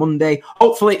Rumble on Monday.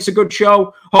 Hopefully it's a good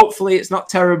show. Hopefully it's not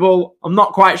terrible. I'm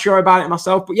not quite sure about it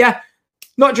myself, but yeah,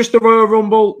 not just the Royal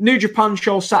Rumble, New Japan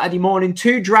show Saturday morning,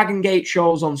 2 Dragon Gate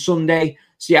shows on Sunday.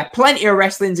 So yeah, plenty of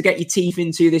wrestling to get your teeth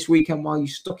into this weekend while you're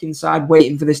stuck inside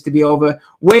waiting for this to be over,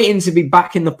 waiting to be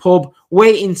back in the pub,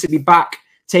 waiting to be back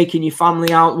taking your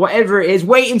family out, whatever it is,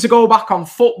 waiting to go back on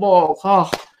football.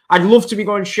 Oh, I'd love to be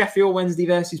going Sheffield Wednesday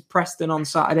versus Preston on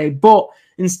Saturday, but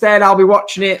instead I'll be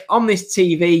watching it on this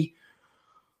TV.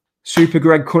 Super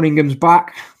Greg Cunningham's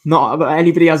back. Not that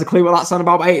anybody has a clue what that's on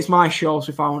about, but hey, it's my show,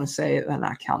 so if I want to say it, then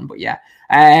I can. But yeah.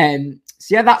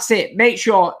 So yeah, that's it. Make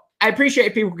sure, I appreciate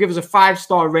if people give us a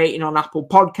 5-star rating on Apple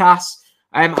Podcasts.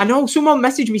 I know someone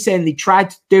messaged me saying they tried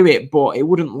to do it, but it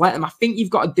wouldn't let them. I think you've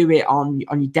got to do it on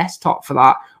your desktop for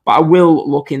that, but I will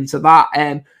look into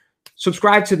that.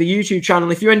 Subscribe to the YouTube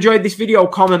channel. If you enjoyed this video,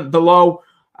 comment below.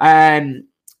 And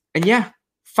yeah,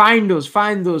 find us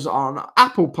on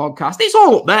Apple Podcasts. It's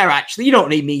all up there, actually. You don't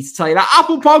need me to tell you that.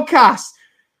 Apple Podcasts,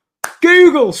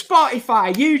 Google,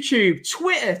 Spotify, YouTube,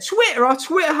 Twitter. Our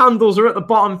Twitter handles are at the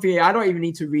bottom for you. I don't even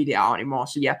need to read it out anymore.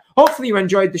 So yeah, hopefully you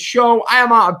enjoyed the show. I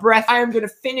am out of breath. I am going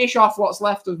to finish off what's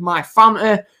left of my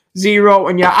Fanta Zero.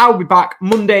 And yeah, I'll be back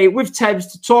Monday with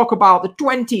Tebs to talk about the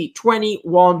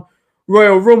 2021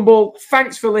 Royal Rumble.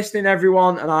 Thanks for listening,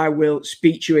 everyone, and I will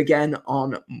speak to you again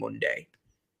on Monday.